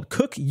Doodads, called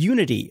Cook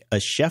Unity, a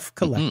chef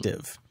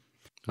collective.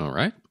 Mm-hmm. All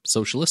right.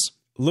 Socialists.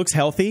 Looks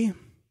healthy.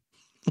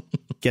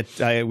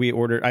 I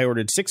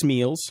ordered 6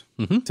 meals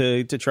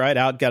to try it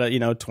out. Got a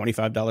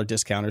 $25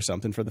 discount or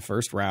something for the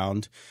first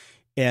round.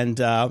 And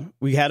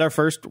we had our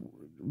first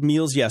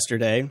meals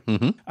yesterday.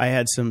 Mm-hmm. I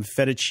had some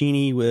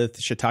fettuccine with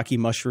shiitake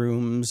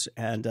mushrooms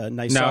and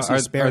nice saucy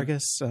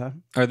asparagus.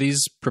 Are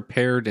these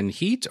prepared in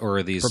heat or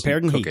are these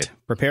prepared in heat?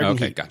 Prepared in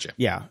heat. Okay, gotcha.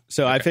 Yeah.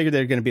 So I figured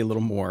they're going to be a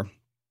little more.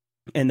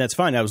 And that's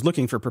fine. I was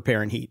looking for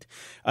prepare and heat.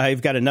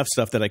 I've got enough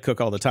stuff that I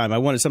cook all the time. I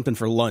wanted something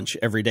for lunch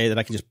every day that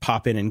I can just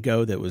pop in and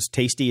go that was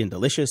tasty and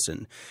delicious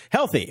and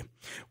healthy.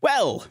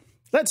 Well,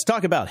 let's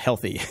talk about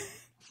healthy.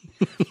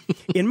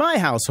 In my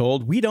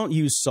household, we don't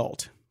use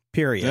salt,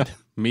 period. Yeah,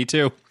 me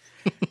too.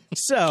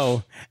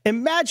 So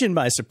imagine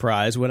my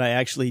surprise when I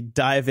actually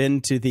dive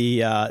into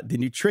the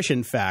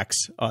nutrition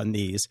facts on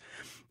these.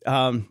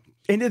 Salt.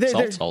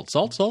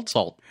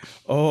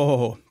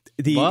 Oh,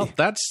 well,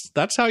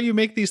 that's how you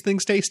make these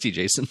things tasty,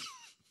 Jason.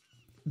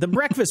 The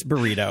breakfast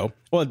burrito,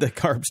 well, the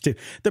carbs too.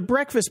 The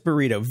breakfast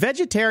burrito,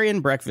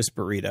 vegetarian breakfast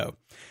burrito,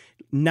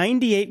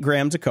 98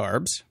 grams of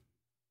carbs.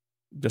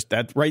 Just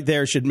that right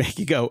there should make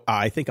you go,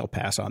 I think I'll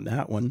pass on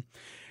that one.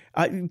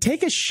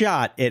 Take a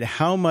shot at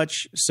how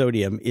much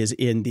sodium is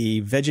in the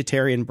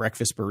vegetarian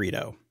breakfast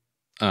burrito.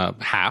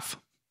 Half.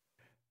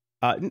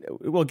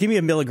 Well, give me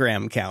a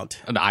milligram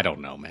count. I don't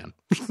know, man.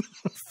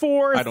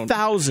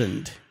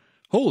 4,000.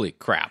 Holy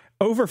crap.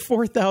 Over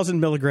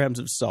 4,000 milligrams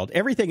of salt.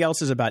 Everything else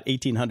is about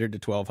 1,800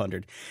 to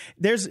 1,200.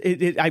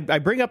 I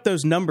bring up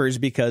those numbers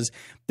because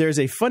there's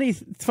a funny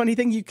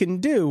thing you can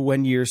do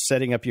when you're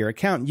setting up your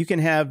account. You can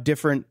have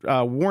different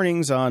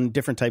warnings on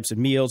different types of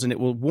meals, and it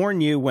will warn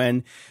you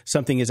when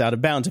something is out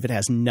of bounds, if it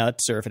has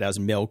nuts or if it has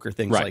milk or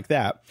things like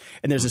that.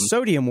 And there's a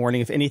sodium warning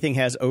if anything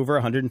has over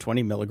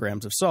 120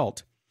 milligrams of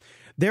salt.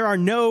 There are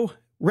no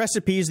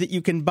recipes that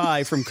you can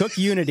buy from Cook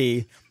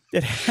Unity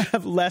that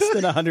have less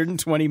than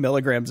 120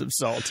 milligrams of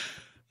salt.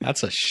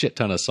 That's a shit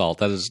ton of salt.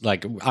 That is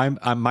like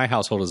my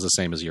household is the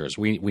same as yours.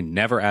 We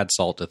never add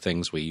salt to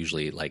things. We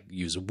usually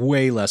use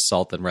way less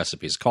salt than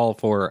recipes call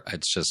for.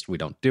 It's just we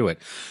don't do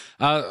it.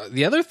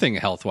 The other thing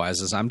health wise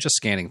is I'm just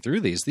scanning through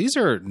these. These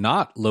are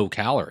not low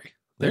calorie.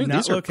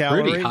 These are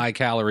pretty high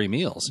calorie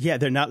meals. Yeah,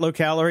 they're not low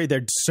calorie.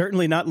 They're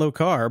certainly not low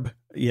carb.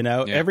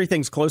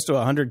 Everything's close to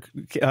 100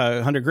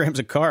 grams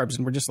of carbs,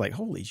 and we're just like,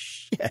 holy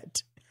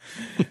shit.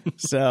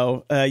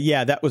 So,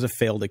 that was a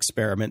failed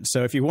experiment.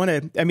 So if you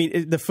want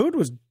to, the food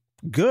was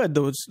good.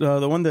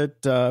 The one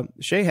that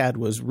Shay had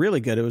was really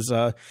good. It was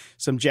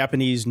some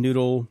Japanese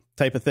noodle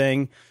type of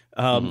thing.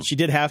 She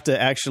did have to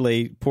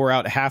actually pour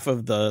out half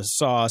of the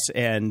sauce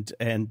and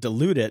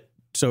dilute it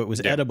so it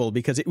was edible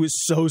because it was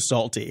so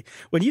salty.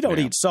 When you don't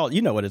eat salt,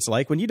 you know what it's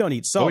like. When you don't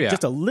eat salt,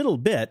 just a little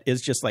bit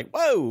is just like,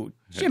 whoa,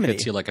 Jiminy. It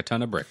hits you like a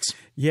ton of bricks.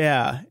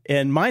 Yeah.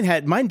 And mine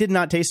did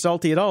not taste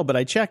salty at all, but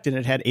I checked and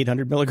it had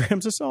 800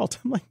 milligrams of salt.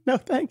 I'm like, no,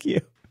 thank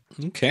you.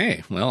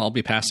 Okay. Well, I'll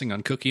be passing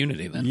on Cook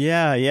Unity then.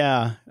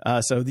 Yeah.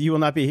 So you will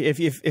not be,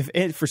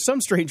 if for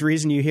some strange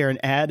reason you hear an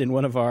ad in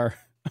one of our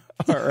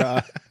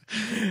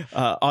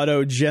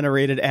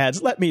auto-generated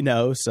ads, let me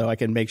know so I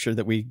can make sure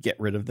that we get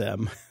rid of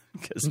them.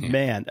 Because,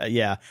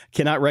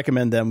 cannot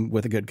recommend them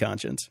with a good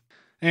conscience.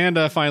 And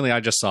finally, I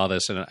just saw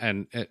this,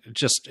 and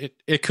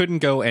it couldn't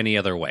go any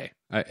other way.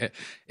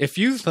 If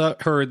you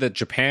heard that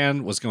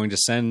Japan was going to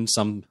send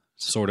some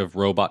sort of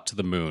robot to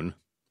the moon,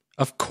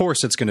 of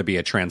course it's going to be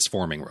a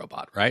transforming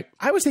robot, right?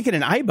 I was thinking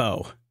an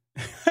Aibo.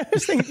 I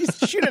was thinking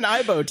shoot an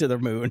Aibo to the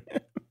moon.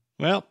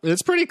 Well,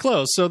 it's pretty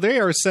close. So they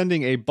are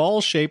sending a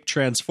ball-shaped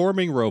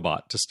transforming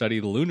robot to study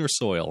the lunar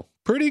soil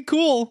pretty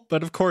cool,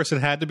 but of course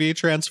it had to be a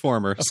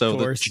Transformer. Of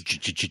course.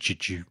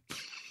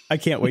 I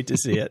can't wait to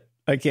see it.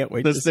 I can't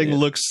wait to see it. This thing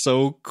looks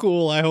so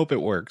cool. I hope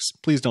it works.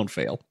 Please don't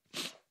fail.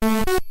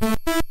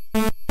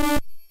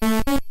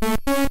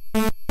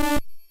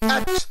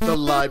 At the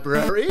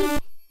library.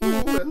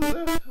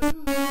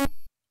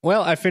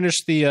 Well, I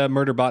finished the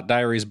Murderbot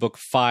Diaries book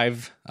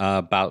 5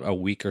 about a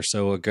week or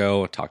so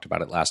ago. I talked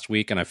about it last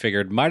week, and I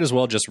figured might as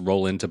well just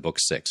roll into book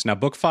 6. Now,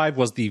 book 5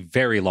 was the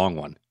very long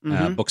one.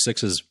 Book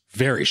 6 is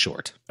very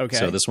short. Okay.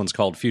 So this one's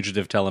called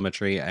Fugitive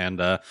Telemetry, and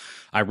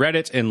I read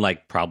it in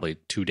like probably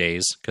 2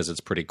 days because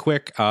it's pretty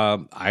quick.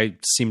 I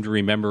seem to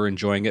remember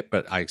enjoying it,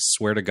 but I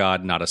swear to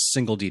God, not a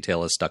single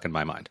detail is stuck in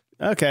my mind.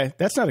 Okay,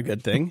 that's not a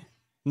good thing.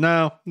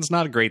 No, it's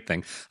not a great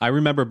thing. I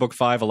remember book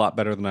 5 a lot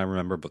better than I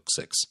remember book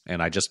 6,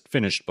 and I just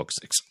finished book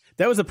 6.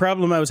 That was the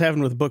problem I was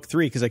having with book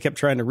 3 because I kept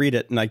trying to read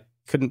it and I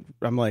couldn't.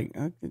 I'm like,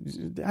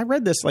 I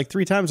read this like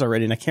 3 times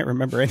already and I can't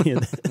remember any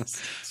of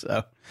this.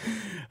 So,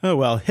 oh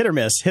well, hit or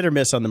miss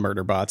on the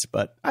Murderbots,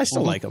 but I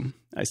still like them.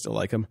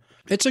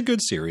 It's a good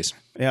series.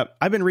 Yeah,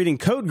 I've been reading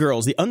Code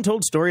Girls: The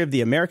Untold Story of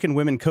the American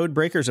Women Code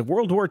Breakers of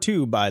World War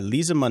II by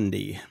Lisa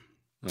Mundy.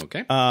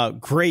 Okay,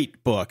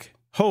 great book.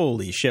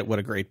 Holy shit, what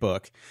a great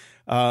book.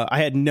 I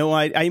had no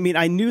idea. I mean,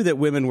 I knew that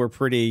women were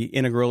pretty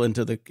integral in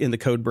the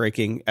code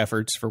breaking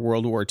efforts for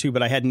World War II,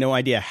 but I had no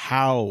idea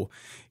how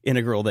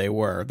integral they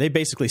were. They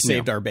basically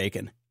saved our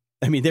bacon.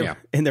 I mean,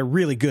 they're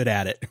really good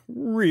at it.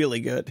 Really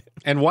good.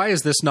 And why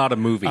is this not a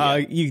movie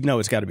yet? You know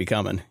it's got to be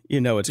coming.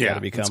 Got to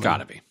be coming. It's got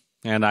to be.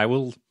 And I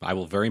will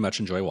very much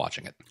enjoy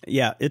watching it.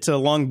 Yeah, it's a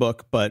long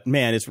book, but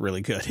man, it's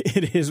really good.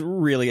 It is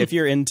really, if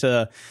you're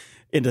into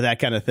that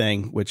kind of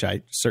thing, which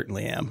I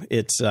certainly am.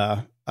 It's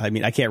I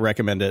mean, I can't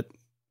recommend it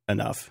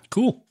enough.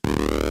 Cool.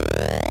 Moron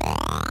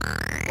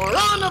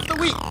of the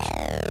week.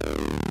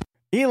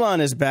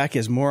 Elon is back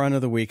as Moron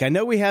of the Week. I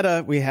know we had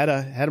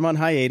him on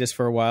hiatus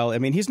for a while. I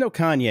mean, he's no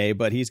Kanye,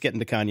 but he's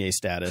getting to Kanye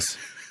status.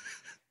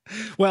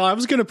 Well, I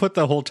was going to put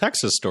the whole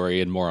Texas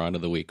story in Moron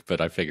of the Week, but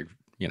I figured,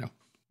 yeah.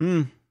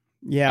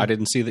 I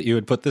didn't see that you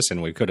had put this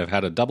in. We could have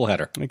had a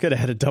doubleheader. We could have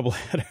had a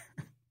doubleheader.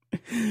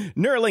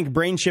 Neuralink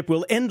brain chip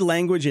will end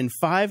language in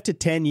 5 to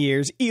 10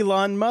 years,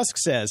 Elon Musk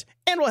says,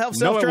 and will help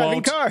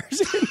self-driving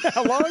cars.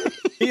 How long,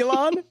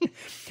 Elon?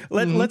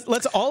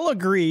 Let's all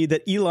agree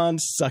that Elon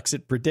sucks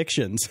at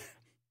predictions.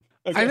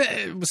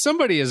 Okay.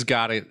 Somebody has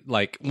got it.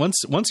 Like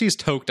once he's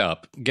toked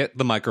up, get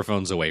the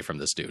microphones away from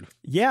this dude.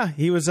 Yeah,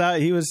 he was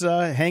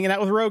hanging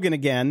out with Rogan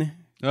again.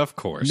 Of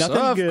course,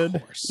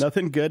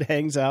 Nothing good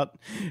hangs out.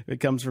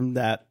 It comes from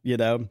that,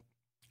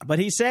 But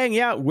he's saying,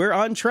 yeah, we're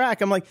on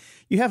track. I'm like,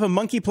 you have a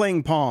monkey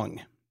playing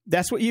Pong.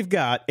 That's what you've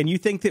got. And you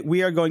think that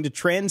we are going to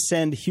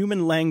transcend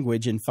human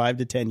language in 5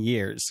 to 10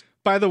 years.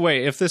 By the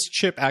way, if this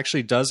chip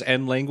actually does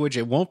end language,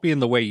 it won't be in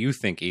the way you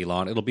think,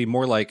 Elon. It'll be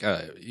more like,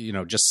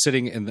 just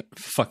sitting in the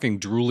fucking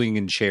drooling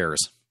in chairs.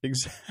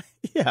 Exactly.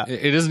 Yeah.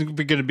 It isn't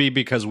going to be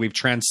because we've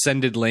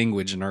transcended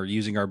language and are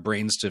using our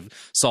brains to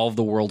solve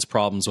the world's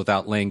problems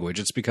without language.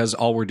 It's because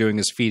all we're doing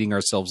is feeding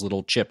ourselves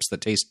little chips that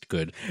taste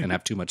good and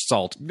have too much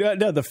salt.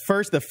 No, the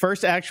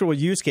first actual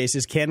use case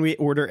is, can we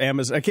order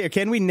Amazon?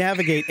 Can we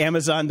navigate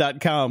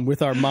Amazon.com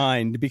with our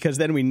mind? Because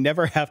then we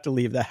never have to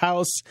leave the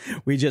house.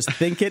 We just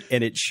think it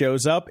and it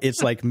shows up.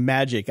 It's like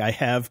magic. I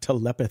have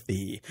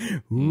telepathy.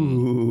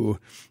 Ooh.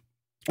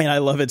 And I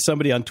love it.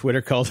 Somebody on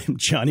Twitter called him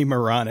Johnny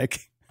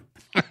Moronic.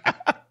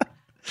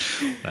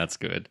 That's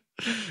good.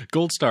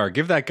 Gold star.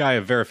 Give that guy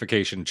a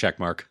verification check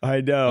mark.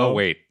 I know. Oh,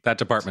 wait. That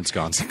department's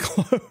gone. It's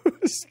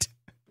closed.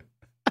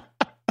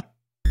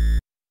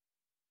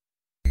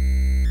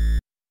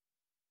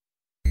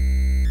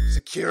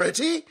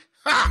 Security?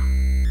 Ha!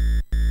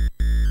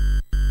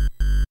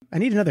 I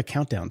need another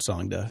countdown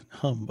song to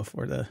hum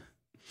before the...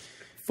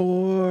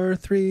 4,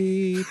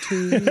 3,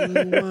 2, 1.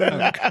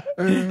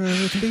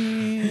 Earth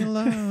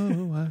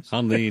below us.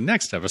 On the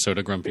next episode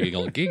of Grumpy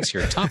Old Geeks,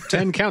 your top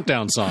 10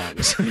 countdown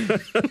songs.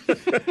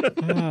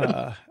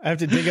 I have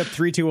to dig up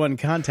 3, 2, 1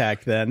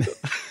 Contact then.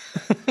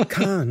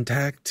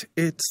 Contact,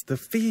 it's the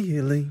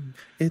feeling.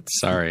 It's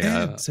Sorry, the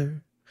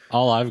answer.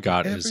 All I've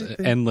got is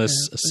Everything endless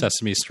happens.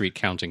 Sesame Street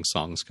counting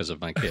songs because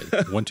of my kid.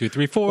 1, 2,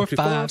 3, 4,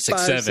 5,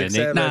 6, 7,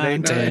 8,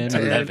 9, 10,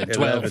 11,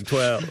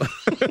 12.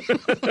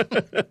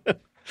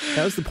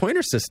 That was the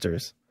Pointer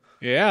Sisters.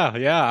 Yeah.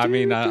 I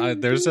mean,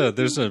 there's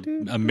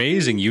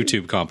amazing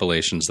YouTube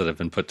compilations that have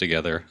been put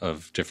together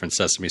of different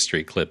Sesame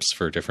Street clips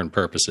for different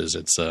purposes.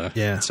 It's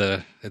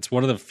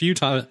one of the few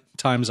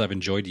times I've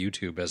enjoyed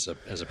YouTube as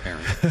a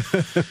parent.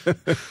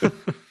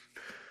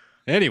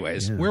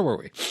 Anyways, Where were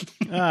we?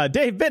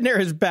 Dave Bittner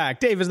is back.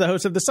 Dave is the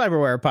host of the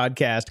Cyberware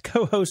podcast,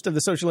 co-host of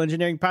the social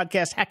engineering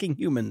podcast Hacking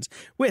Humans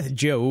with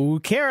Joe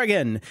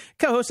Kerrigan,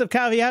 co-host of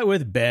Caveat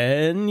with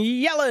Ben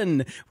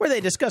Yellen, where they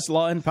discuss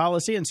law and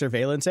policy and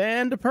surveillance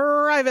and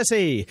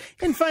privacy.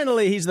 And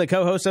finally, he's the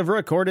co-host of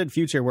Recorded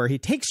Future, where he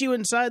takes you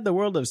inside the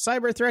world of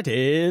cyber threat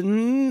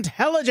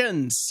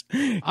intelligence.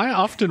 I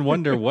often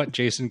wonder what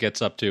Jason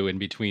gets up to in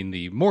between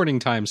the morning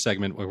time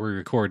segment where we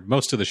record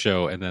most of the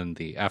show and then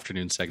the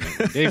afternoon segment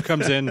where Dave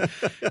comes in,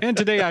 and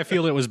today I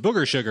feel it was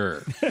booger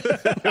sugar.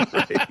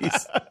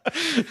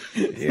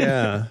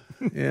 Yeah.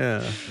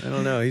 I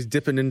don't know. He's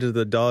dipping into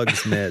the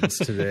dog's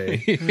meds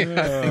today. I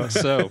think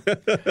so.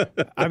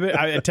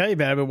 I tell you,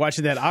 man, I've been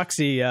watching that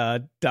Oxy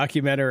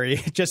documentary.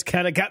 It just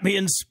kind of got me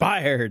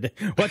inspired.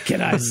 What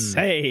can I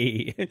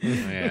say?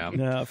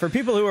 Yeah. For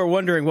people who are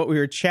wondering what we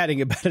were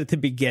chatting about at the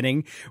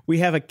beginning, we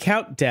have a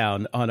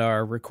countdown on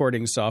our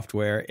recording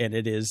software, and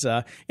it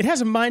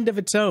has a mind of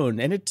its own,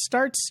 and it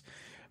starts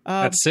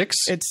At 6?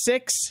 at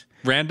 6.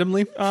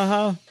 Randomly?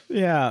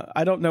 Yeah.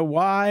 I don't know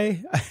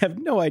why. I have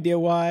no idea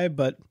why,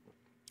 but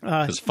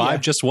Because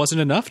 5 just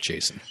wasn't enough,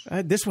 Jason.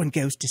 this one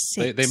goes to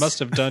 6. They must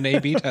have done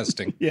A/B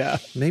testing. Yeah.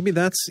 Maybe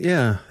that's,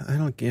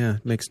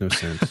 it makes no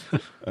sense.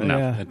 No,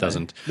 Yeah. it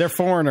doesn't. They're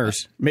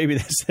foreigners. Maybe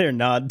that's their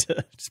nod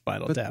to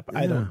Spinal Tap.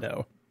 I don't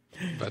know.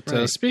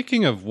 But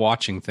speaking of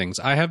watching things,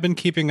 I have been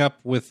keeping up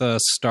with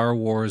Star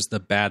Wars: The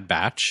Bad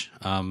Batch.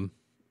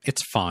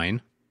 It's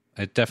fine.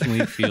 It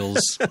definitely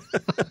feels.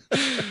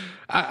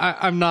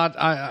 I'm not.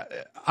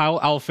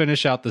 I'll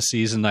finish out the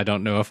season. I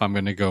don't know if I'm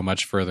going to go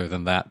much further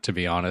than that. To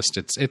be honest,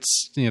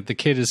 it's the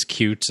kid is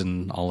cute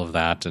and all of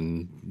that,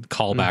 and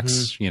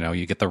callbacks. Mm-hmm.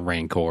 You get the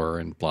Rancor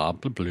and blah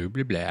blah blah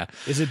blah blah.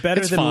 Is it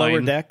better It's than Lower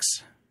fine.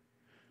 Decks?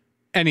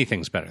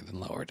 Anything's better than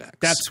Lower Decks.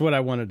 That's what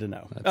I wanted to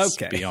know. Let's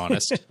Okay. be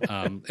honest.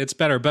 It's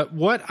better. But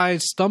what I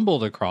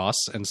stumbled across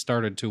and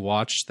started to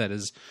watch that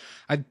is,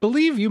 I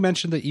believe you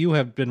mentioned that you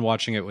have been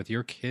watching it with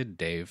your kid,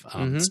 Dave.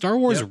 Star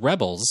Wars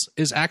Rebels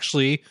is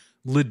actually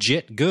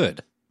legit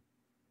good.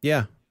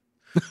 Yeah.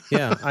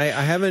 I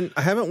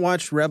haven't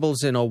watched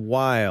Rebels in a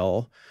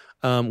while.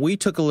 We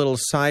took a little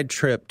side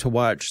trip to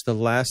watch the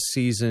last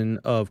season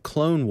of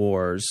Clone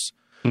Wars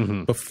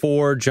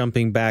before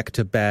jumping back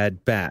to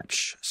Bad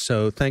Batch.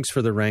 So thanks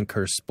for the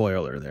Rancor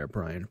spoiler there,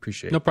 Brian.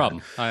 Appreciate it. No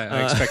problem.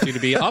 I expect you to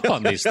be up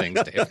on these things,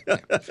 Dave.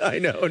 I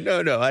know.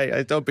 No.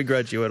 I don't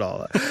begrudge you at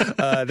all.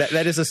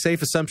 That is a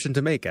safe assumption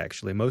to make,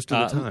 actually, most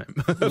of the time.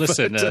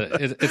 Listen,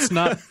 it's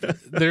not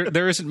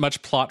there isn't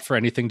much plot for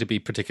anything to be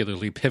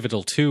particularly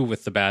pivotal to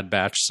with the Bad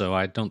Batch, so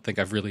I don't think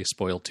I've really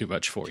spoiled too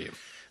much for you.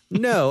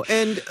 No,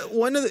 and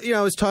one of the,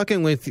 I was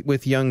talking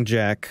with young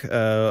Jack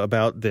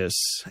about this,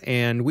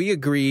 and we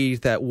agree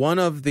that one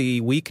of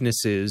the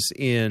weaknesses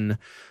in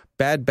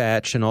Bad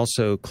Batch and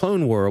also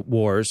Clone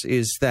Wars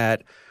is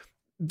that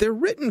they're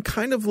written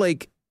kind of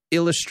like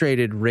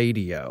illustrated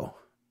radio,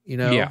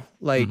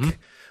 like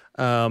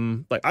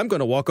I'm going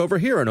to walk over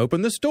here and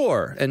open this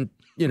door, and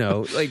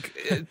like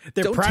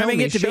They're don't priming tell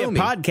me, it to be show a me.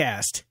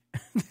 podcast.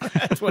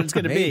 That's what it's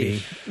going to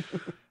be.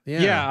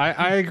 Yeah,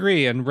 I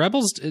agree. And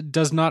Rebels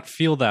does not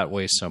feel that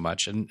way so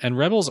much. And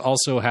Rebels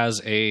also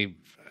has I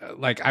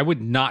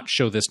would not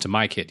show this to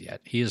my kid yet.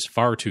 He is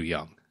far too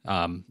young.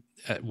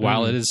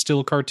 While it is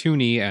still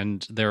cartoony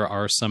and there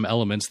are some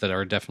elements that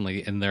are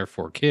definitely in there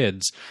for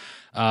kids,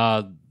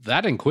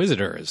 that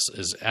Inquisitor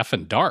is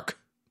effing dark.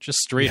 Just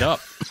straight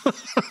up.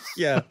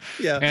 Yeah.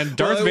 And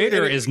Darth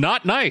Vader is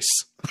not nice.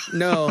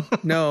 No.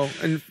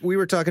 And we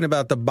were talking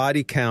about the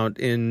body count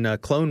in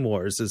Clone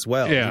Wars as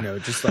well. Yeah.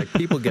 Just like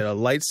people get a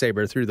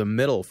lightsaber through the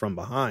middle from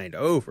behind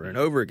over and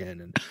over again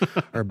and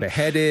are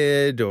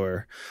beheaded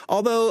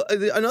although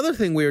another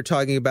thing we were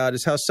talking about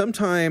is how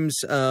sometimes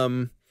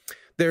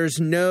there's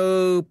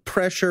no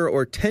pressure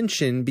or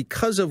tension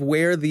because of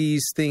where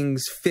these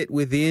things fit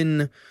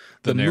within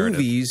the narrative.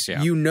 movies. Yeah.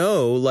 He's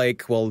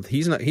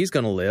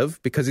going to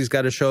live because he's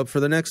got to show up for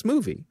the next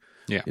movie.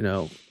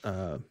 Yeah.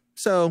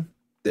 So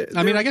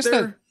I guess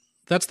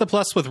that's the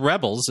plus with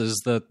Rebels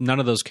is that none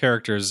of those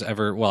characters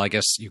ever. Well, I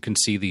guess you can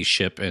see the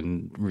ship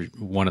in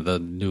one of the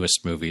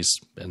newest movies,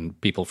 and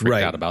people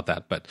freaked out about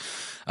that. But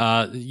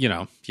you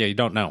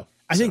don't know.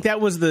 I think that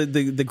was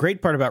the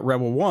great part about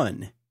Rebel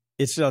One.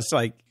 It's just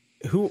like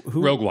who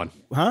Rogue One,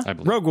 huh? I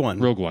believe. Rogue One.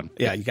 Rogue One.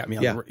 Yeah, you got me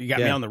on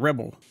me on the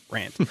Rebel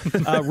rant.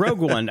 Rogue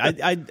One.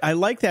 I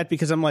like that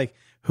because I'm like,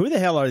 who the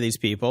hell are these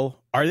people?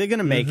 Are they going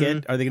to make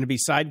it? Are they going to be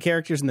side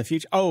characters in the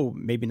future? Oh,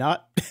 maybe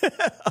not.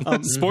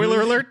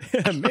 Spoiler alert.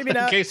 Maybe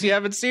not. In case you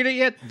haven't seen it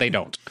yet, they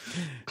don't.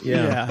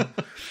 Yeah.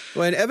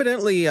 Well, and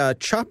evidently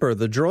Chopper,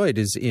 the droid,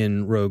 is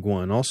in Rogue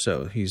One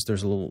also.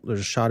 There's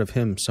a shot of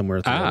him somewhere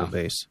at the rebel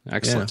base.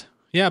 Excellent.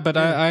 Yeah, but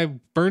I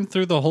burned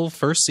through the whole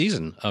first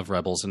season of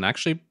Rebels and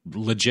actually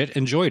legit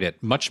enjoyed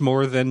it much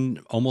more than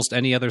almost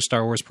any other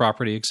Star Wars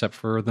property except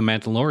for The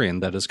Mandalorian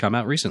that has come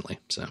out recently.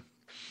 So,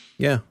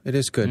 yeah, it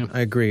is good. Yeah.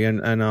 I agree,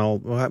 and I'll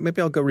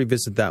go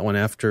revisit that one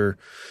after,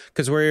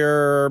 because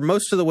we're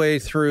most of the way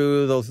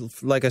through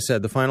like I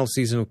said, the final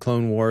season of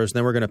Clone Wars. And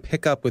then we're going to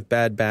pick up with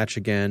Bad Batch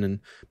again,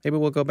 and maybe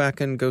we'll go back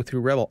and go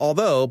through Rebel.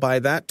 Although by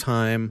that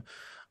time,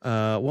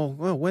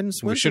 when's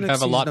we should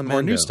have a lot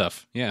more new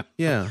stuff.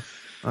 Yeah.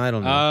 I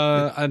don't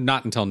know.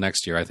 Not until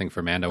next year, I think,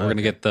 for Mando. We're going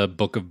to get the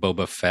Book of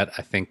Boba Fett,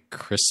 I think,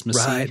 Christmas.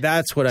 Right,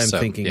 that's what I'm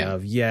thinking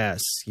of. Yes.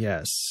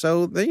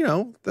 So,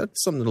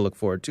 that's something to look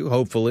forward to,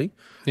 hopefully.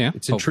 Yeah.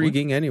 It's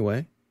intriguing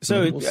anyway.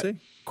 So, we'll see.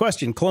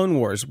 Question, Clone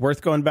Wars,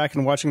 worth going back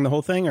and watching the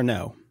whole thing or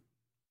no?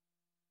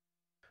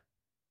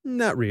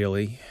 Not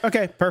really.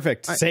 Okay,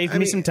 perfect. Saved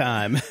me some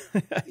time.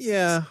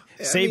 Yeah.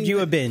 Saved you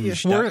a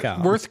binge.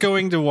 Worth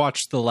going to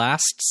watch the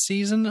last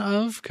season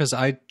of, because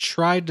I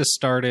tried to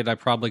start it. I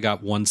probably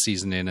got one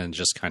season in and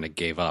just kind of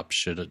gave up.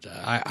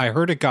 I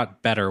heard it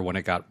got better when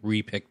it got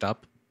re-picked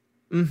up.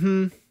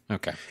 Mm-hmm.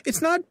 Okay.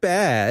 It's not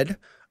bad.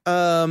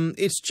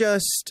 It's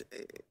just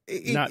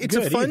it's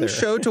a fun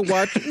show to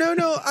watch. No.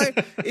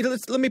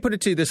 Let me put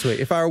it to you this way: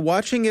 if I were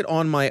watching it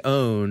on my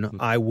own,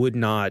 I would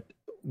not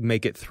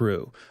make it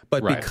through.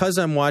 But because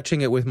I'm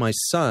watching it with my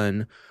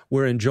son,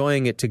 we're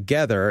enjoying it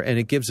together, and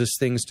it gives us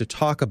things to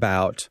talk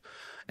about,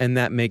 and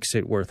that makes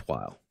it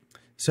worthwhile.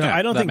 So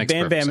I don't think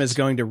Bam Bam is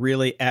going to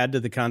really add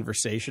to the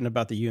conversation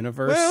about the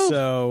universe.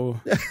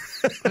 Well,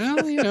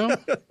 maybe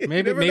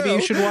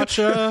you should watch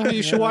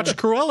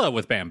Cruella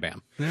with Bam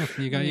Bam. Yeah,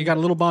 you got a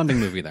little bonding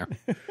movie there.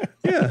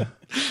 Yeah.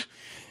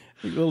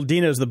 Well,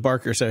 Dino's the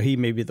barker, so he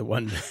may be the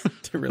one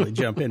to really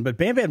jump in. But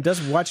Bam Bam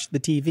does watch the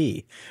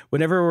TV.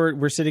 Whenever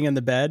we're sitting in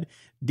the bed,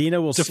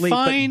 Dino will sleep,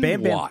 but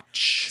Bam Bam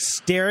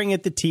staring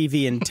at the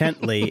TV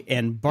intently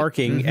and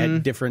barking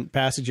at different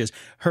passages.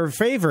 Her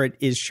favorite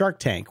is Shark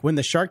Tank. When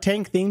the Shark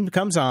Tank theme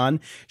comes on,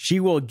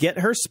 she will get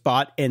her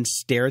spot and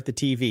stare at the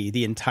TV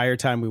the entire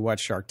time we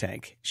watch Shark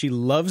Tank. She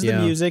loves the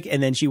music,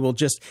 and then she will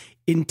just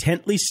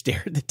intently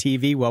stare at the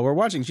TV while we're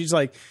watching. She's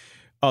like,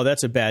 oh,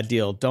 that's a bad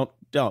deal. Don't.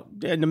 No,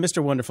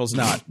 Mr. Wonderful's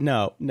not.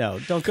 No.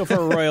 Don't go for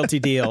a royalty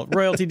deal.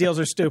 Royalty deals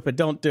are stupid.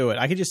 Don't do it.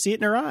 I can just see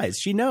it in her eyes.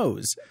 She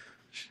knows.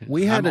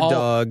 We had a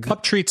dog.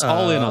 Pup treats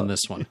all in on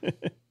this one.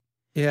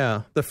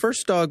 Yeah. The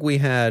first dog we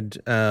had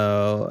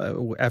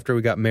after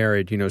we got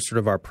married, sort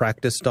of our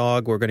practice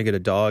dog. We're going to get a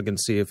dog and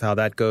see how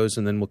that goes,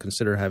 and then we'll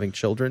consider having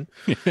children.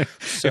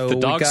 So if the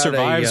dog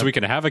survives, we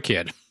can have a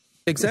kid.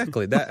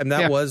 Exactly.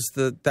 That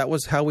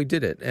was how we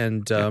did it.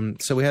 And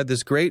so we had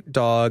this great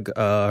dog.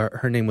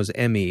 Her name was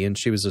Emmy, and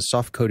she was a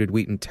soft-coated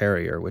Wheaten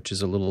Terrier, which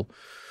is a little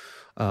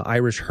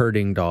Irish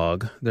herding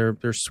dog. They're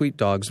sweet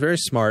dogs, very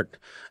smart.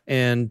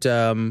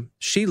 And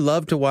she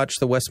loved to watch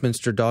the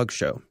Westminster Dog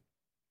Show.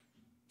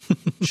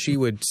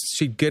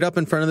 She'd get up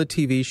in front of the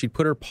TV. She'd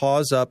put her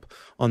paws up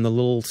on the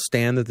little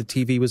stand that the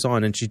TV was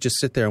on, and she'd just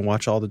sit there and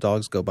watch all the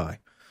dogs go by.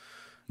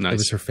 Nice. It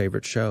was her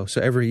favorite show.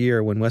 So every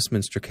year when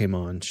Westminster came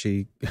on,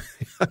 I'm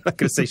not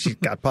going to say she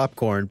got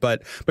popcorn,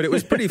 but it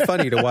was pretty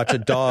funny to watch a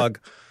dog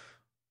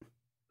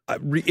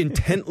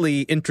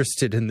intently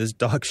interested in this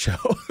dog show.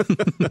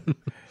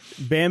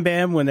 Bam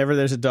Bam, whenever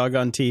there's a dog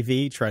on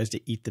TV, tries to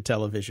eat the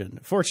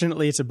television.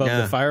 Fortunately, it's above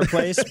the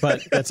fireplace,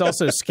 but that's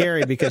also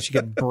scary because she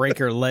could break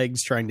her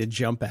legs trying to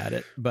jump at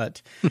it.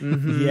 But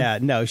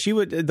she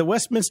would. The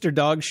Westminster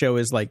Dog Show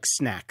is like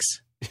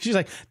snacks. She's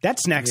like,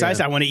 that's snack size.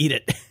 I want to eat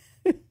it.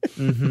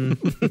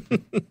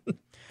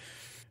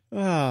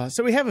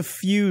 So we have a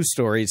few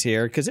stories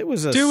here because it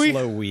was a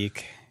slow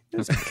week. It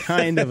was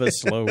kind of a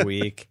slow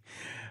week.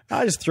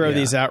 I'll just throw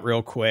these out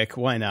real quick.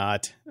 Why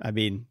not? I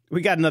mean,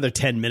 we got another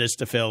 10 minutes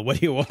to fill. What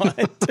do you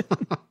want?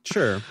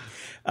 Sure.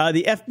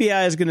 The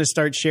FBI is going to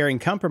start sharing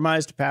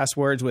compromised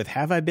passwords with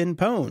Have I Been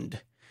Pwned,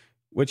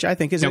 which I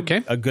think is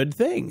a good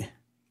thing.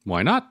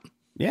 Why not?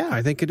 Yeah.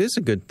 I think it is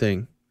a good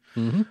thing.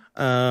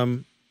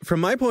 Mm-hmm. From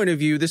my point of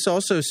view, this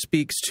also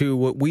speaks to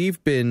what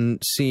we've been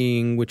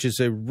seeing, which is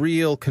a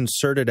real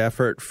concerted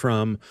effort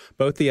from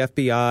both the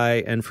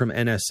FBI and from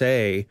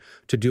NSA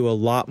to do a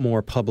lot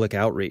more public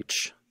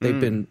outreach. They've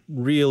been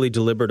really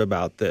deliberate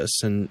about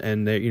this, and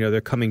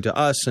they're coming to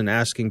us and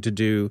asking to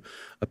do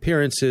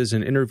appearances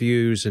and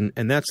interviews,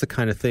 and that's the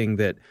kind of thing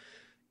that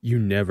you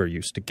never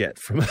used to get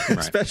from,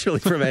 especially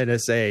from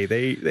NSA.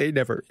 They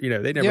never.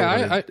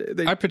 Yeah,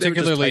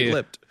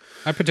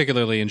 I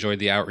particularly enjoyed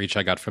the outreach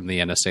I got from the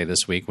NSA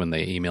this week when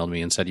they emailed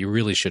me and said, you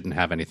really shouldn't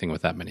have anything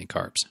with that many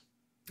carbs.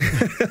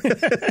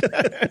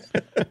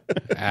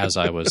 As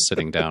I was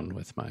sitting down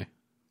with my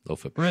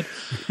loaf of bread.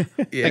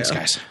 Thanks,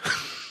 guys.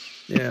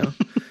 Yeah.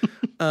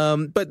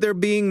 But they're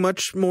being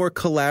much more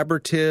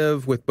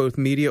collaborative with both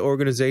media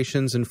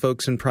organizations and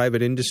folks in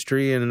private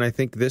industry. And I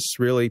think this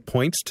really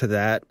points to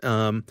that.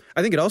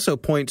 I think it also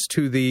points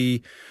to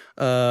the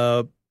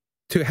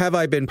to Have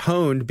I Been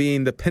Pwned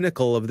being the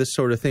pinnacle of this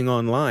sort of thing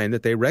online,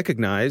 that they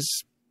recognize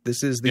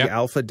this is the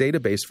alpha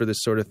database for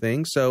this sort of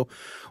thing. So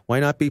why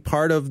not be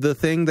part of the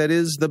thing that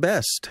is the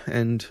best?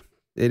 And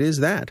it is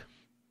that.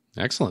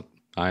 Excellent.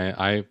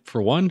 I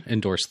for one,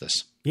 endorse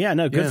this. Yeah,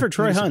 no, good for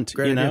Troy Hunt.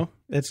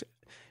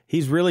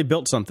 He's really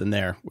built something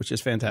there, which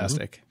is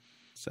fantastic. Mm-hmm.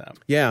 So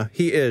yeah,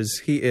 he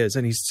is,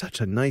 and he's such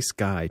a nice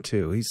guy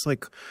too. He's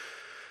like,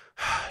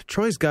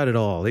 Troy's got it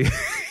all.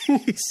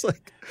 He's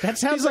like, that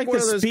sounds like one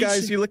the of those speech.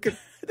 guys you look at.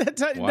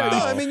 Wow. No,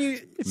 I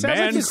mean, it sounds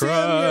Man like you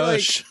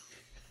crush. see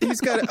him, he's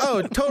got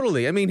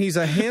totally. I mean, he's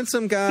a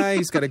handsome guy.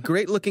 He's got a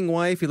great looking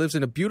wife. He lives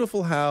in a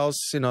beautiful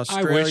house in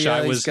Australia. I wish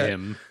I was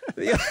him.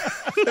 Yeah,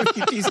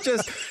 he's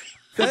just.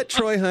 That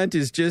Troy Hunt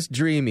is just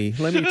dreamy,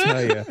 let me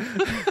tell you.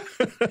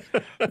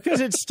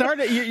 Because it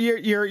started,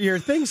 your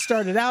thing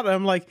started out, and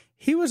I'm like,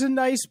 he was a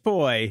nice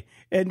boy.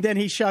 And then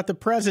he shot the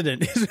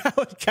president. Is how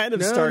it kind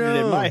of started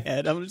in my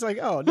head. I'm just like,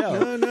 oh,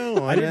 no.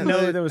 No. I didn't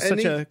know there was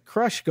such a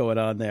crush going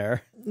on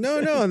there. No.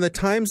 And the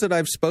times that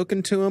I've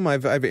spoken to him,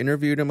 I've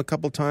interviewed him a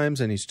couple times,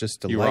 and he's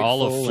just delightful. You were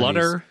all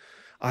aflutter.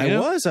 I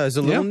was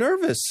a little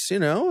nervous,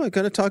 I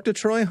got to talk to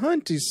Troy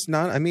Hunt. He's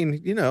not,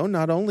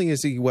 not only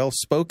is he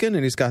well-spoken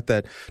and he's got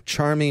that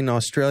charming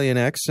Australian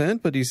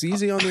accent, but he's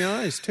easy on the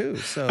eyes too.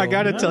 So I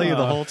got to tell you,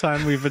 the whole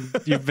time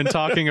you've been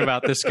talking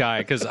about this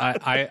guy, because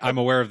I'm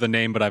aware of the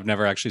name, but I've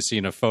never actually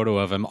seen a photo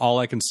of him. All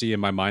I can see in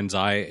my mind's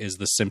eye is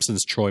the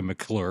Simpsons Troy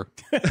McClure.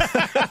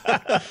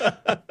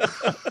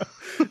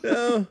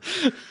 No,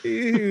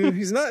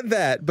 he's not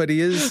that, but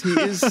he's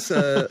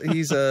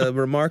a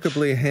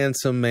remarkably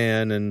handsome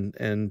man, and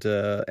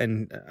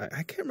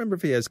I can't remember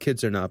if he has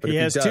kids or not. But he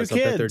if has he does, two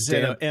kids,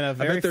 I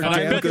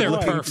bet they're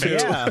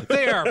perfect. Yeah.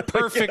 They are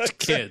perfect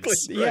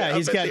kids. Yeah,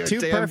 he's got two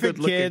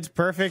perfect kids,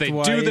 perfect They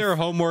wife. do their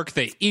homework.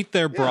 They eat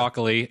their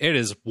broccoli. It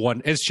is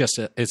it's just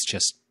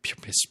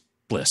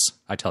bliss.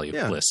 I tell you,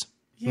 bliss.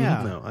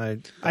 Yeah, no,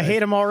 I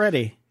hate him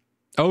already.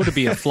 Oh, to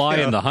be a fly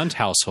in the Hunt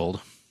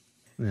household.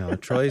 No,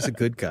 Troy's a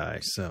good guy.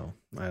 So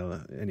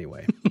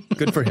anyway,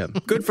 good for him.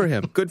 Good for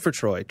him. Good for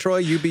Troy. Troy,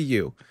 you be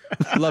you.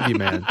 Love you,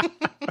 man.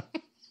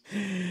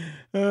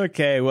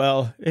 Okay,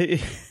 well,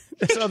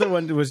 this other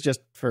one was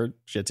just for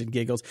shits and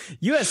giggles.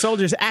 U.S.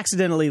 soldiers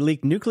accidentally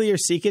leaked nuclear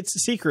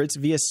secrets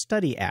via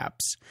study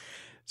apps.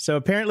 So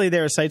apparently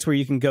there are sites where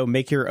you can go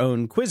make your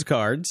own quiz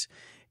cards,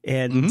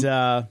 and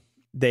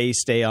they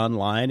stay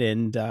online,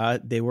 and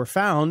they were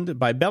found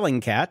by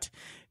Bellingcat.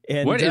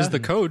 And, what is the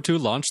code to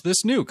launch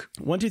this nuke?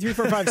 1, 2, 3,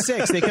 4, 5,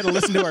 6. They could have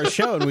listened to our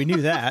show, and we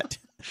knew that.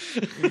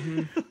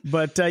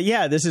 But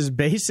this is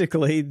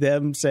basically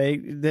them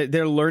saying that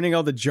they're learning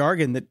all the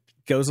jargon that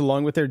goes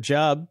along with their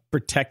job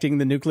protecting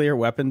the nuclear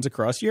weapons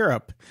across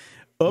Europe.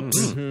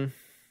 Oops.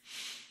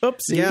 Oopsie.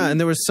 Yeah, and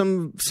there was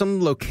some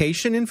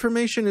location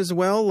information as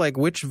well, like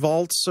which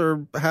vaults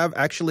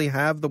actually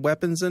have the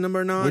weapons in them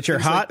or not. Which are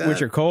hot,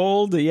 which are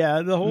cold.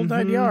 Yeah, the whole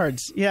 9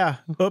 yards. Yeah.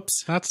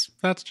 Oops.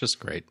 That's just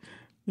great.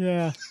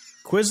 Yeah.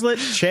 Quizlet,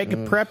 check,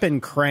 prep,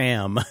 and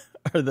cram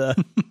are the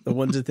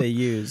ones that they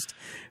used.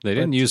 They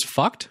didn't use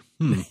fucked?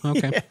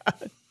 Okay. Yeah.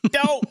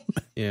 Dope.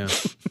 Yeah.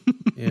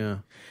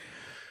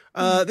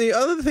 The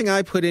other thing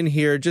I put in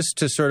here, just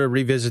to sort of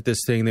revisit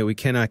this thing that we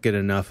cannot get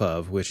enough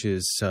of, which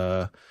is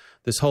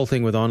this whole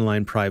thing with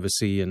online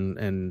privacy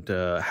and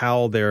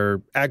how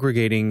they're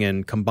aggregating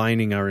and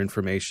combining our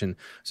information.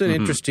 It's an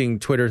interesting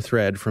Twitter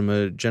thread from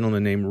a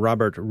gentleman named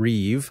Robert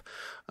Reeve,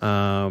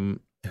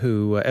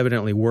 who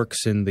evidently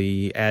works in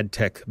the ad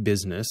tech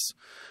business.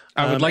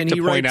 I would like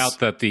to point out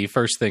that the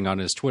first thing on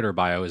his Twitter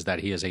bio is that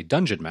he is a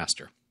dungeon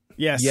master.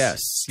 Yes.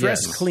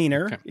 Stress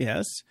cleaner. Okay.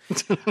 Yes.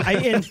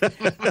 I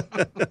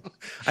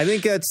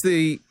think it's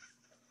the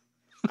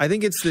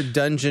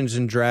Dungeons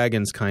and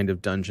Dragons kind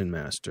of dungeon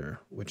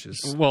master, which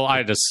is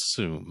I'd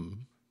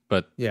assume,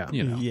 but Yeah.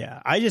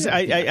 I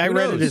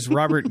read it as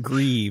Robert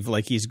Grieve,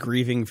 like he's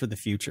grieving for the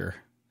future.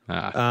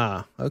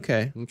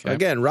 Okay.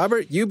 Again,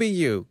 Robert, you be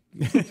you.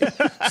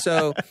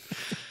 So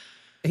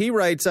he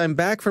writes, I'm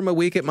back from a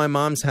week at my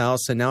mom's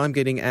house, and now I'm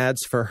getting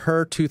ads for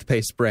her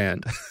toothpaste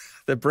brand.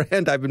 The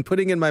brand I've been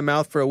putting in my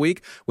mouth for a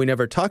week. We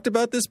never talked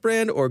about this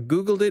brand or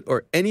Googled it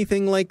or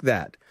anything like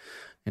that.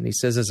 And he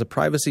says, as a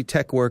privacy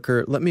tech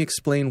worker, let me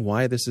explain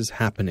why this is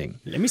happening.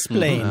 Let me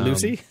explain,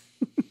 Lucy.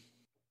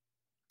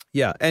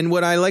 Yeah, and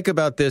what I like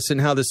about this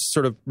and how this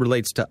sort of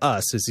relates to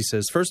us is he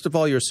says, first of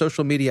all, your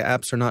social media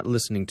apps are not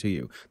listening to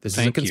you. This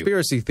is a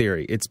conspiracy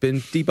theory. It's been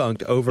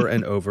debunked over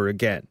and over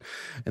again.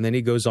 And then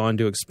he goes on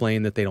to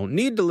explain that they don't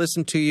need to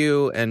listen to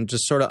you and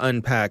just sort of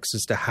unpacks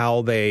as to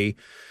how they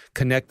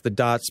connect the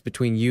dots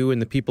between you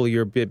and the people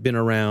you've been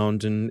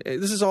around. And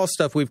this is all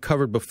stuff we've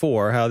covered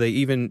before, how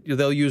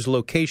they'll use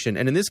location.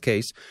 And in this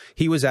case,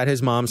 he was at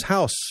his mom's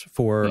house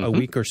for a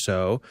week or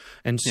so.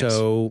 And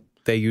so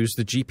they use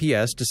the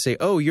GPS to say,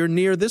 oh, you're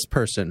near this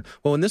person.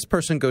 Well, when this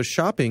person goes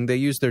shopping, they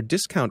use their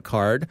discount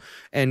card.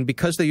 And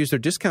because they use their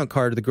discount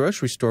card at the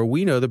grocery store,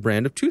 we know the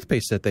brand of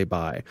toothpaste that they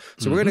buy.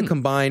 So we're going to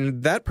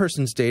combine that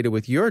person's data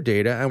with your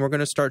data, and we're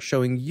going to start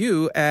showing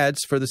you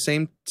ads for the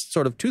same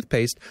sort of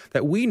toothpaste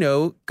that we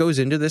know goes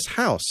into this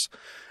house.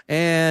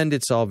 And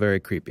it's all very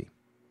creepy.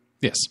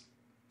 Yes,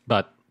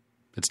 but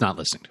it's not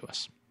listening to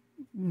us.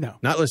 No.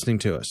 Not listening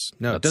to us.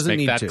 No, it doesn't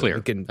need to. Let's make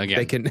that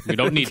clear. We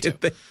don't need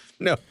to.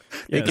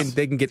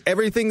 They can get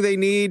everything they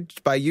need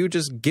by you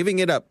just giving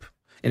it up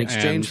in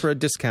exchange for a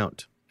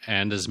discount.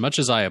 And as much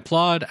as I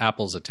applaud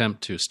Apple's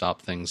attempt to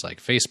stop things like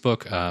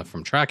Facebook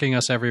from tracking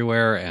us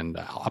everywhere and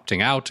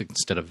opting out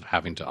instead of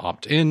having to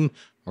opt in,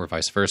 or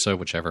vice versa,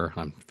 whichever,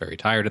 I'm very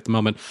tired at the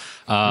moment,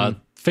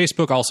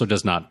 Facebook also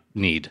does not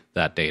need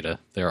that data.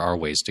 There are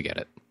ways to get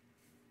it.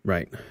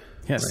 Right.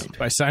 Yes,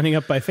 by signing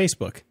up by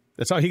Facebook.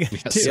 That's all you got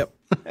to do. Yep.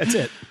 That's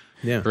it.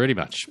 Yeah. Pretty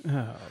much.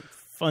 Oh,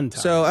 fun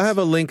time. So I have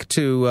a link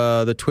to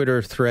the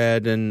Twitter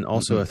thread and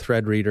also a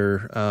thread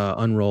reader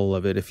unroll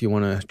of it if you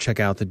want to check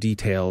out the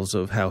details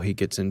of how he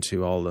gets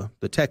into all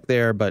the tech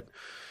there. But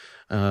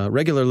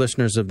Regular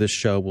listeners of this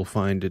show will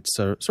find it's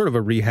sort of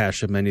a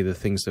rehash of many of the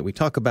things that we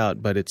talk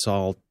about, but it's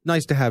all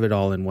nice to have it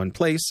all in one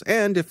place.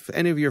 And if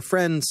any of your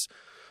friends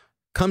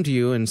come to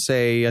you and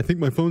say, I think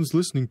my phone's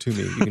listening to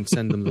me, you can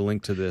send them the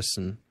link to this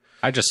and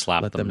I just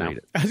slapped let them now. read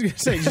it. I was going to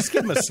say, just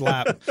give him a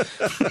slap.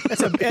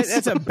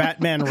 That's a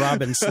Batman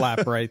Robin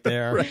slap right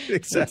there. Right,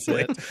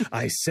 exactly.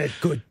 I said,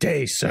 good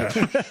day, sir.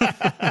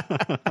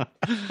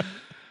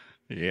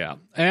 Yeah.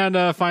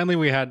 And finally,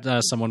 we had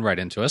someone write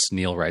into us.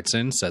 Neil writes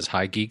in, says,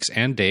 Hi, Geeks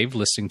and Dave,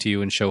 listening to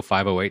you in show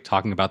 508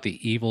 talking about the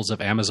evils of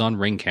Amazon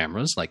Ring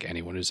cameras. Like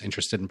anyone who's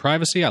interested in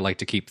privacy, I like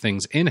to keep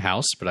things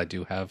in-house, but I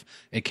do have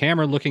a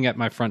camera looking at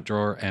my front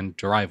door and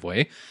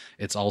driveway.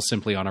 It's all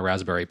simply on a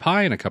Raspberry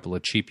Pi and a couple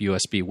of cheap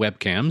USB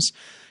webcams.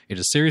 It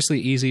is seriously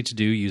easy to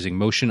do using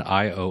Motion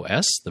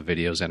iOS. The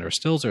videos and or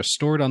stills are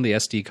stored on the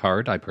SD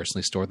card. I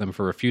personally store them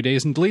for a few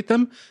days and delete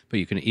them, but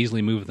you can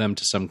easily move them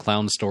to some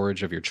cloud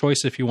storage of your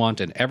choice if you want,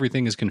 and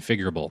everything is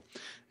configurable.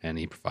 And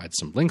he provides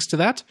some links to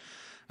that.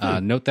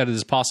 Note that it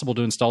is possible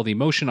to install the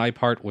Motion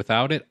iPart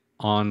without its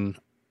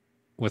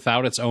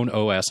own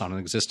OS on an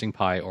existing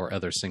Pi or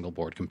other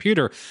single-board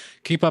computer.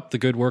 Keep up the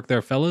good work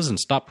there, fellas, and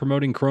stop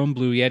promoting Chrome,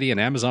 Blue Yeti, and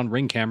Amazon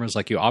Ring cameras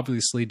like you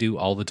obviously do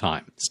all the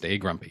time. Stay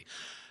grumpy.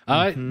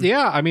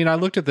 Yeah, I mean, I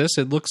looked at this.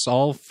 It looks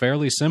all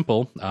fairly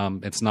simple.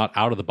 It's not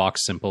out of the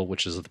box simple,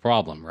 which is the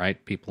problem,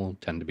 right? People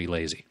tend to be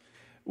lazy.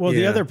 Well,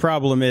 the other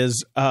problem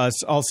is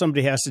all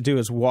somebody has to do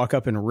is walk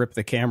up and rip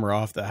the camera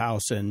off the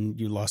house, and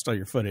you lost all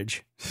your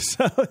footage.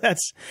 So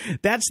that's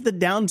the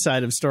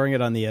downside of storing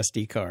it on the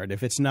SD card.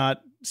 If it's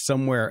not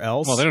somewhere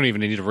else, well, they don't even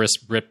need to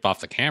rip off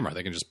the camera.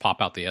 They can just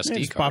pop out the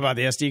SD card. Pop out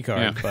the SD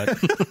card, but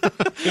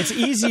it's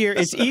easier.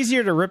 It's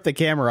easier to rip the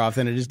camera off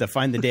than it is to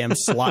find the damn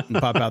slot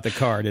and pop out the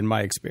card. In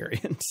my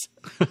experience.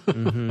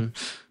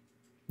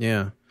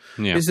 Yeah.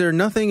 Is there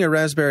nothing a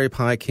Raspberry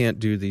Pi can't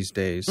do these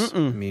days? I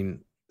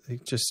mean.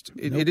 It's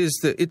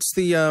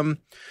the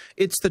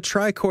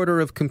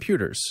tricorder of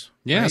computers.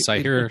 Yes, right?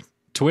 I hear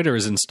Twitter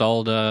has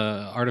installed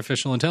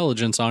artificial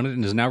intelligence on it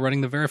and is now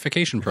running the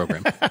verification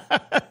program.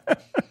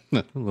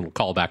 A little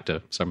callback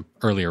to some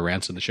earlier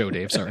rants in the show,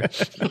 Dave. Sorry.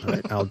 All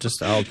right,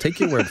 I'll take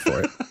your word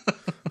for it.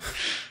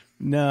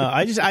 No,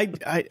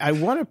 I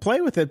want to play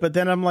with it, but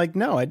then I'm like,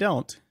 no, I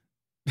don't.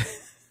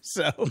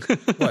 So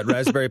what,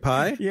 Raspberry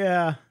Pi?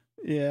 Yeah.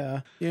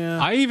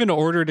 I even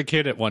ordered a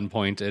kit at one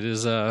point. It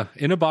is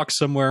in a box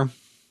somewhere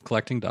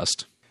collecting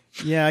dust.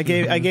 Yeah, I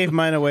gave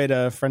mine away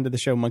to a friend of the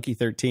show, Monkey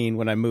 13,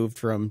 when I moved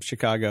from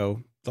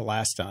Chicago the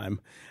last time.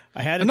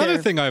 I had it Another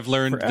there thing I've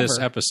learned forever. this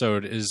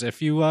episode is if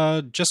you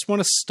just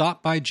want to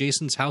stop by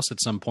Jason's house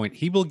at some point,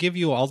 he will give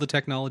you all the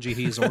technology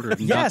he's ordered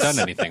and Yes. not done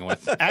anything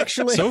with.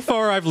 Actually, So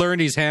far, I've learned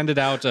he's handed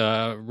out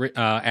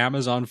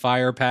Amazon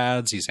Fire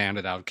Pads, he's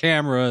handed out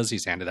cameras,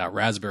 he's handed out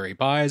Raspberry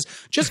Pis.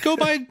 Just go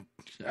by.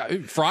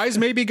 Fries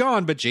may be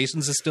gone, but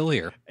Jason's is still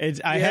here.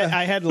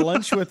 I had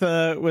lunch with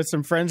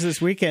some friends this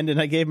weekend,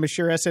 and I gave him a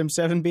Shure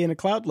SM7B and a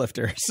cloud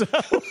lifter. So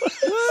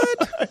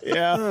what?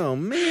 Yeah. Oh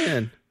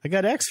man. I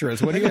got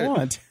extras. What do you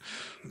want?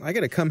 I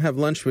got to come have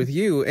lunch with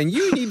you, and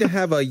you need to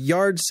have a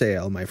yard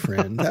sale, my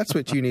friend. That's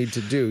what you need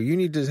to do. You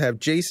need to have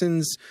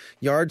Jason's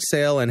yard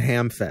sale and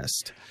ham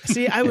fest.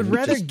 See, I would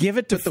rather give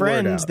it to put the word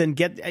friends out. than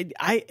get.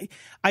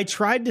 I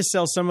tried to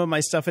sell some of my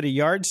stuff at a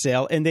yard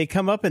sale, and they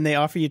come up and they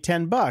offer you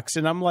 $10,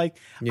 and I'm like,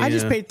 I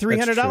just Yeah, paid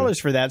 $300 that's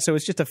for that, so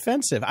it's just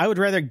offensive. I would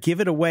rather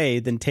give it away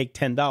than take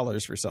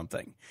 $10 for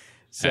something.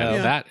 So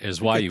And that is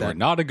why you that. are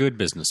not a good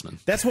businessman.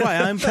 that's why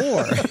I'm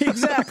poor.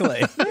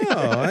 Exactly.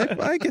 No,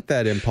 I get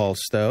that impulse,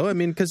 though. I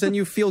mean, because then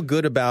you feel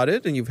good about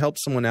it, and you've helped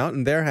someone out,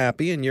 and they're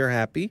happy, and you're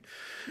happy.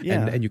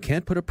 Yeah. And you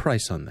can't put a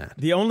price on that.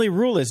 The only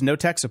rule is no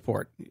tech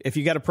support. If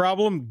you got a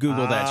problem,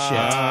 Google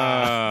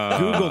that shit.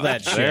 Google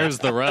that shit. There's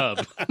the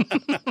rub.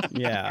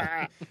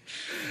 Yeah.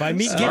 By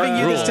me giving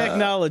you this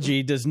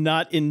technology does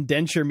not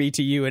indenture me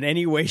to you in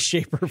any way,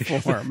 shape, or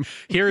form.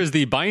 Here is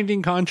the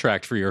binding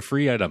contract for your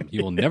free item.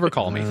 You will never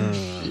call me.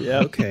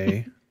 Yep.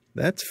 Okay.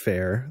 That's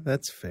fair.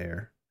 That's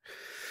fair.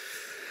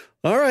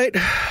 All right.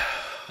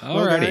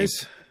 Well, Alrighty.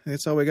 guys,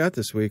 that's all we got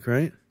this week,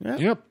 right?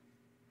 Yep.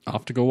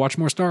 Off to go watch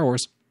more Star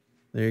Wars.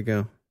 There you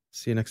go.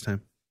 See you next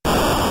time.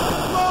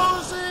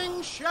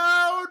 Closing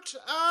shout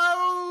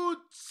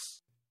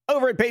outs.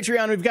 Over at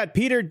Patreon, we've got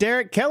Peter,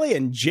 Derek, Kelly,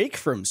 and Jake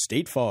from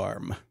State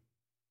Farm.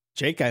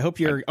 Jake, I hope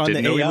you're on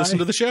Didn't the know AI. you listened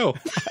to the show.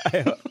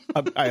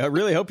 I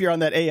really hope you're on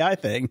that AI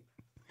thing.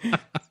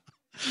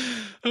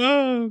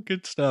 Oh,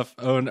 good stuff.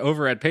 Oh, and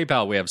over at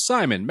PayPal, we have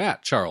Simon,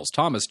 Matt, Charles,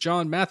 Thomas,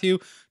 John, Matthew,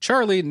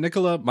 Charlie,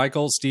 Nicola,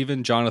 Michael,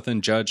 Stephen, Jonathan,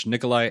 Judge,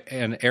 Nikolai,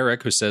 and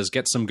Eric, who says,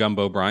 get some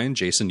gumbo, Brian.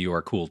 Jason, you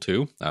are cool,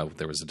 too.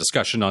 There was a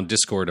discussion on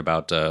Discord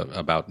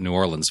about New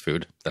Orleans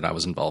food that I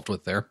was involved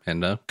with there,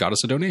 and got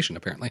us a donation,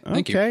 apparently.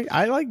 Thank you. Okay,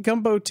 I like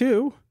gumbo,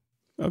 too.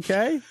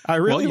 Okay. I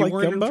really like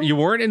gumbo. You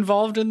weren't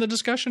involved in the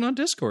discussion on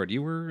Discord.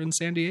 You were in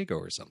San Diego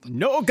or something.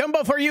 No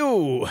gumbo for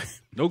you.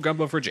 No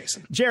gumbo for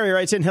Jason. Jerry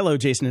writes in, hello,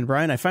 Jason and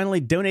Brian. I finally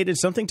donated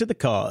something to the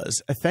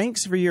cause.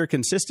 Thanks for your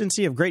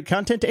consistency of great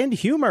content and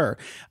humor.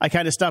 I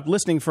kind of stopped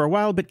listening for a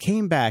while, but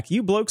came back.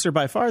 You blokes are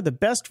by far the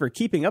best for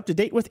keeping up to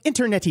date with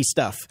internet-y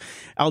stuff.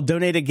 I'll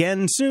donate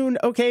again soon.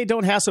 Okay,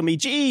 don't hassle me.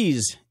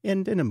 Jeez.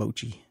 And an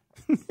emoji.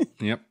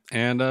 Yep.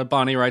 And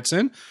Bonnie writes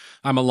in,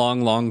 I'm a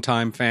long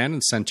time fan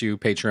and sent you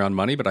Patreon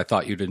money, but I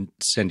thought you'd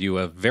send you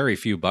a very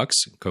few bucks.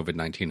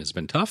 COVID-19 has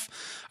been tough.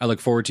 I look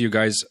forward to you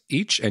guys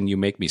each, and you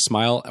make me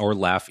smile or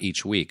laugh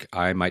each week.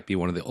 I might be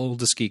one of the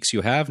oldest geeks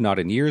you have, not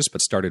in years,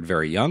 but started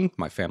very young.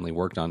 My family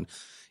worked on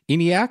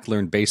ENIAC,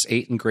 learned base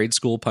 8 in grade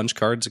school, punch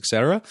cards,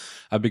 etc.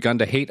 I've begun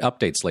to hate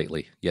updates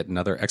lately. Yet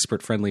another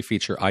expert-friendly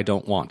feature I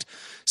don't want.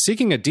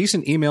 Seeking a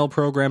decent email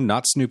program,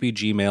 not Snoopy,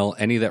 Gmail,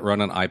 any that run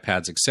on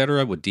iPads,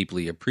 etc. would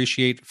deeply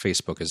appreciate.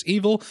 Facebook is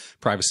evil.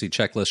 Privacy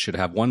checklist should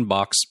have one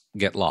box.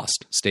 Get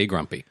lost. Stay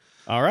grumpy.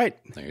 All right.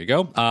 There you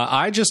go.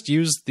 I just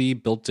use the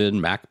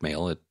built-in Mac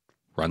Mail. It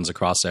runs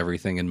across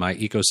everything in my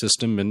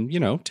ecosystem. And,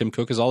 Tim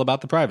Cook is all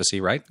about the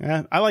privacy, right?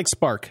 I like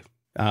Spark.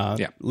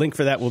 Link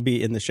for that will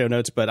be in the show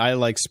notes, but I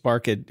like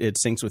Spark. It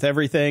syncs with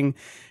everything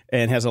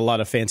and has a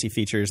lot of fancy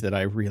features that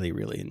I really,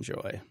 really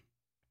enjoy.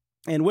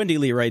 And Wendy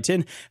Lee writes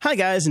in, hi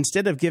guys,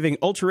 instead of giving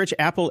ultra-rich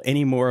Apple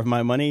any more of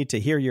my money to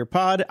hear your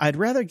pod, I'd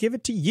rather give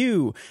it to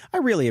you. I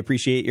really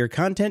appreciate your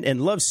content and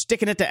love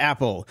sticking it to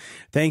Apple.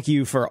 Thank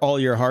you for all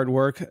your hard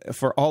work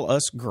for all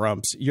us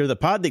grumps. You're the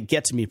pod that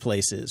gets me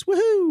places.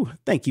 Woohoo!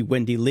 Thank you,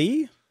 Wendy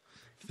Lee.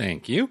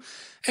 Thank you.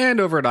 And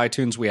over at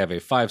iTunes, we have a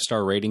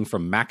 5-star rating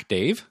from Mac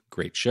Dave.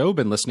 Great show.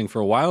 Been listening for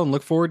a while and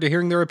look forward to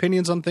hearing their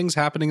opinions on things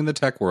happening in the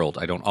tech world.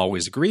 I don't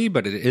always agree,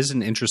 but it is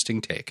an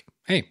interesting take.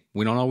 Hey,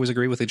 we don't always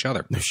agree with each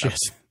other. No shit.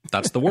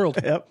 That's the world.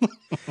 Yep.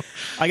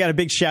 I got a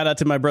big shout out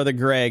to my brother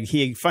Greg.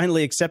 He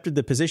finally accepted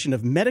the position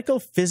of medical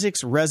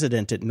physics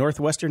resident at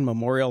Northwestern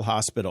Memorial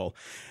Hospital.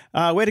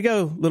 Way to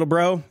go, little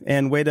bro.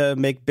 And way to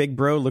make big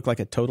bro look like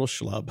a total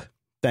schlub.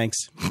 Thanks.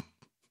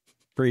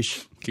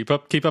 Preach. Keep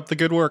up the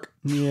good work.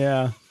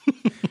 Yeah.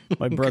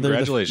 My brother,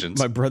 congratulations.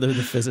 My brother,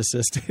 the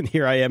physicist. And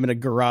here I am in a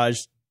garage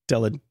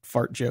telling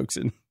fart jokes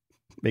and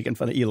making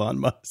fun of Elon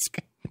Musk.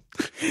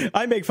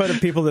 I make fun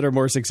of people that are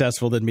more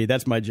successful than me.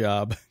 That's my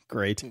job.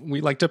 Great. We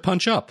like to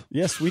punch up.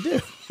 Yes, we do.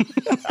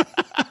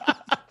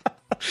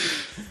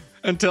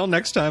 Until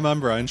next time, I'm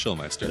Brian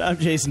Schulmeister. And I'm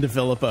Jason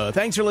DeFilippo.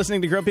 Thanks for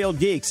listening to Grumpy Old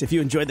Geeks. If you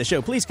enjoyed the show,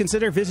 please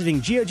consider visiting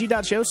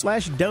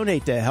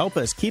GOG.show/donate to help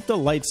us keep the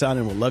lights on,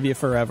 and we'll love you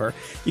forever.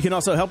 You can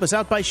also help us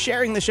out by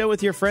sharing the show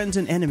with your friends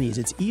and enemies.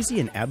 It's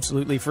easy and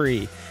absolutely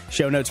free.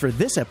 Show notes for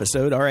this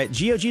episode are at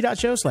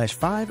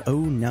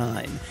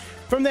GOG.show/509.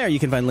 From there, you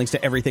can find links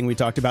to everything we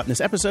talked about in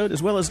this episode,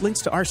 as well as links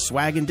to our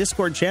swag and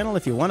Discord channel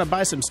if you want to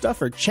buy some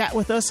stuff or chat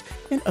with us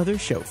and other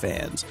show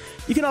fans.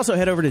 You can also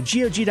head over to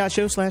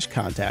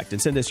GOG.show/contact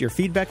and send us your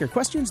feedback or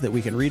questions that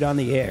we can read on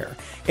the air.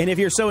 And if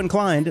you're so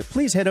inclined,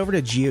 please head over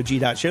to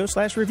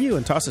GOG.show/review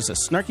and toss us a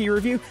snarky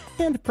review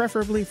and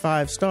preferably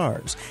 5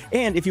 stars.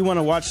 And if you want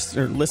to watch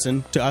or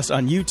listen to us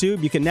on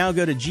YouTube, you can now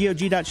go to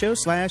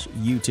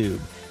GOG.show/YouTube.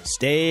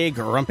 Stay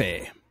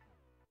grumpy.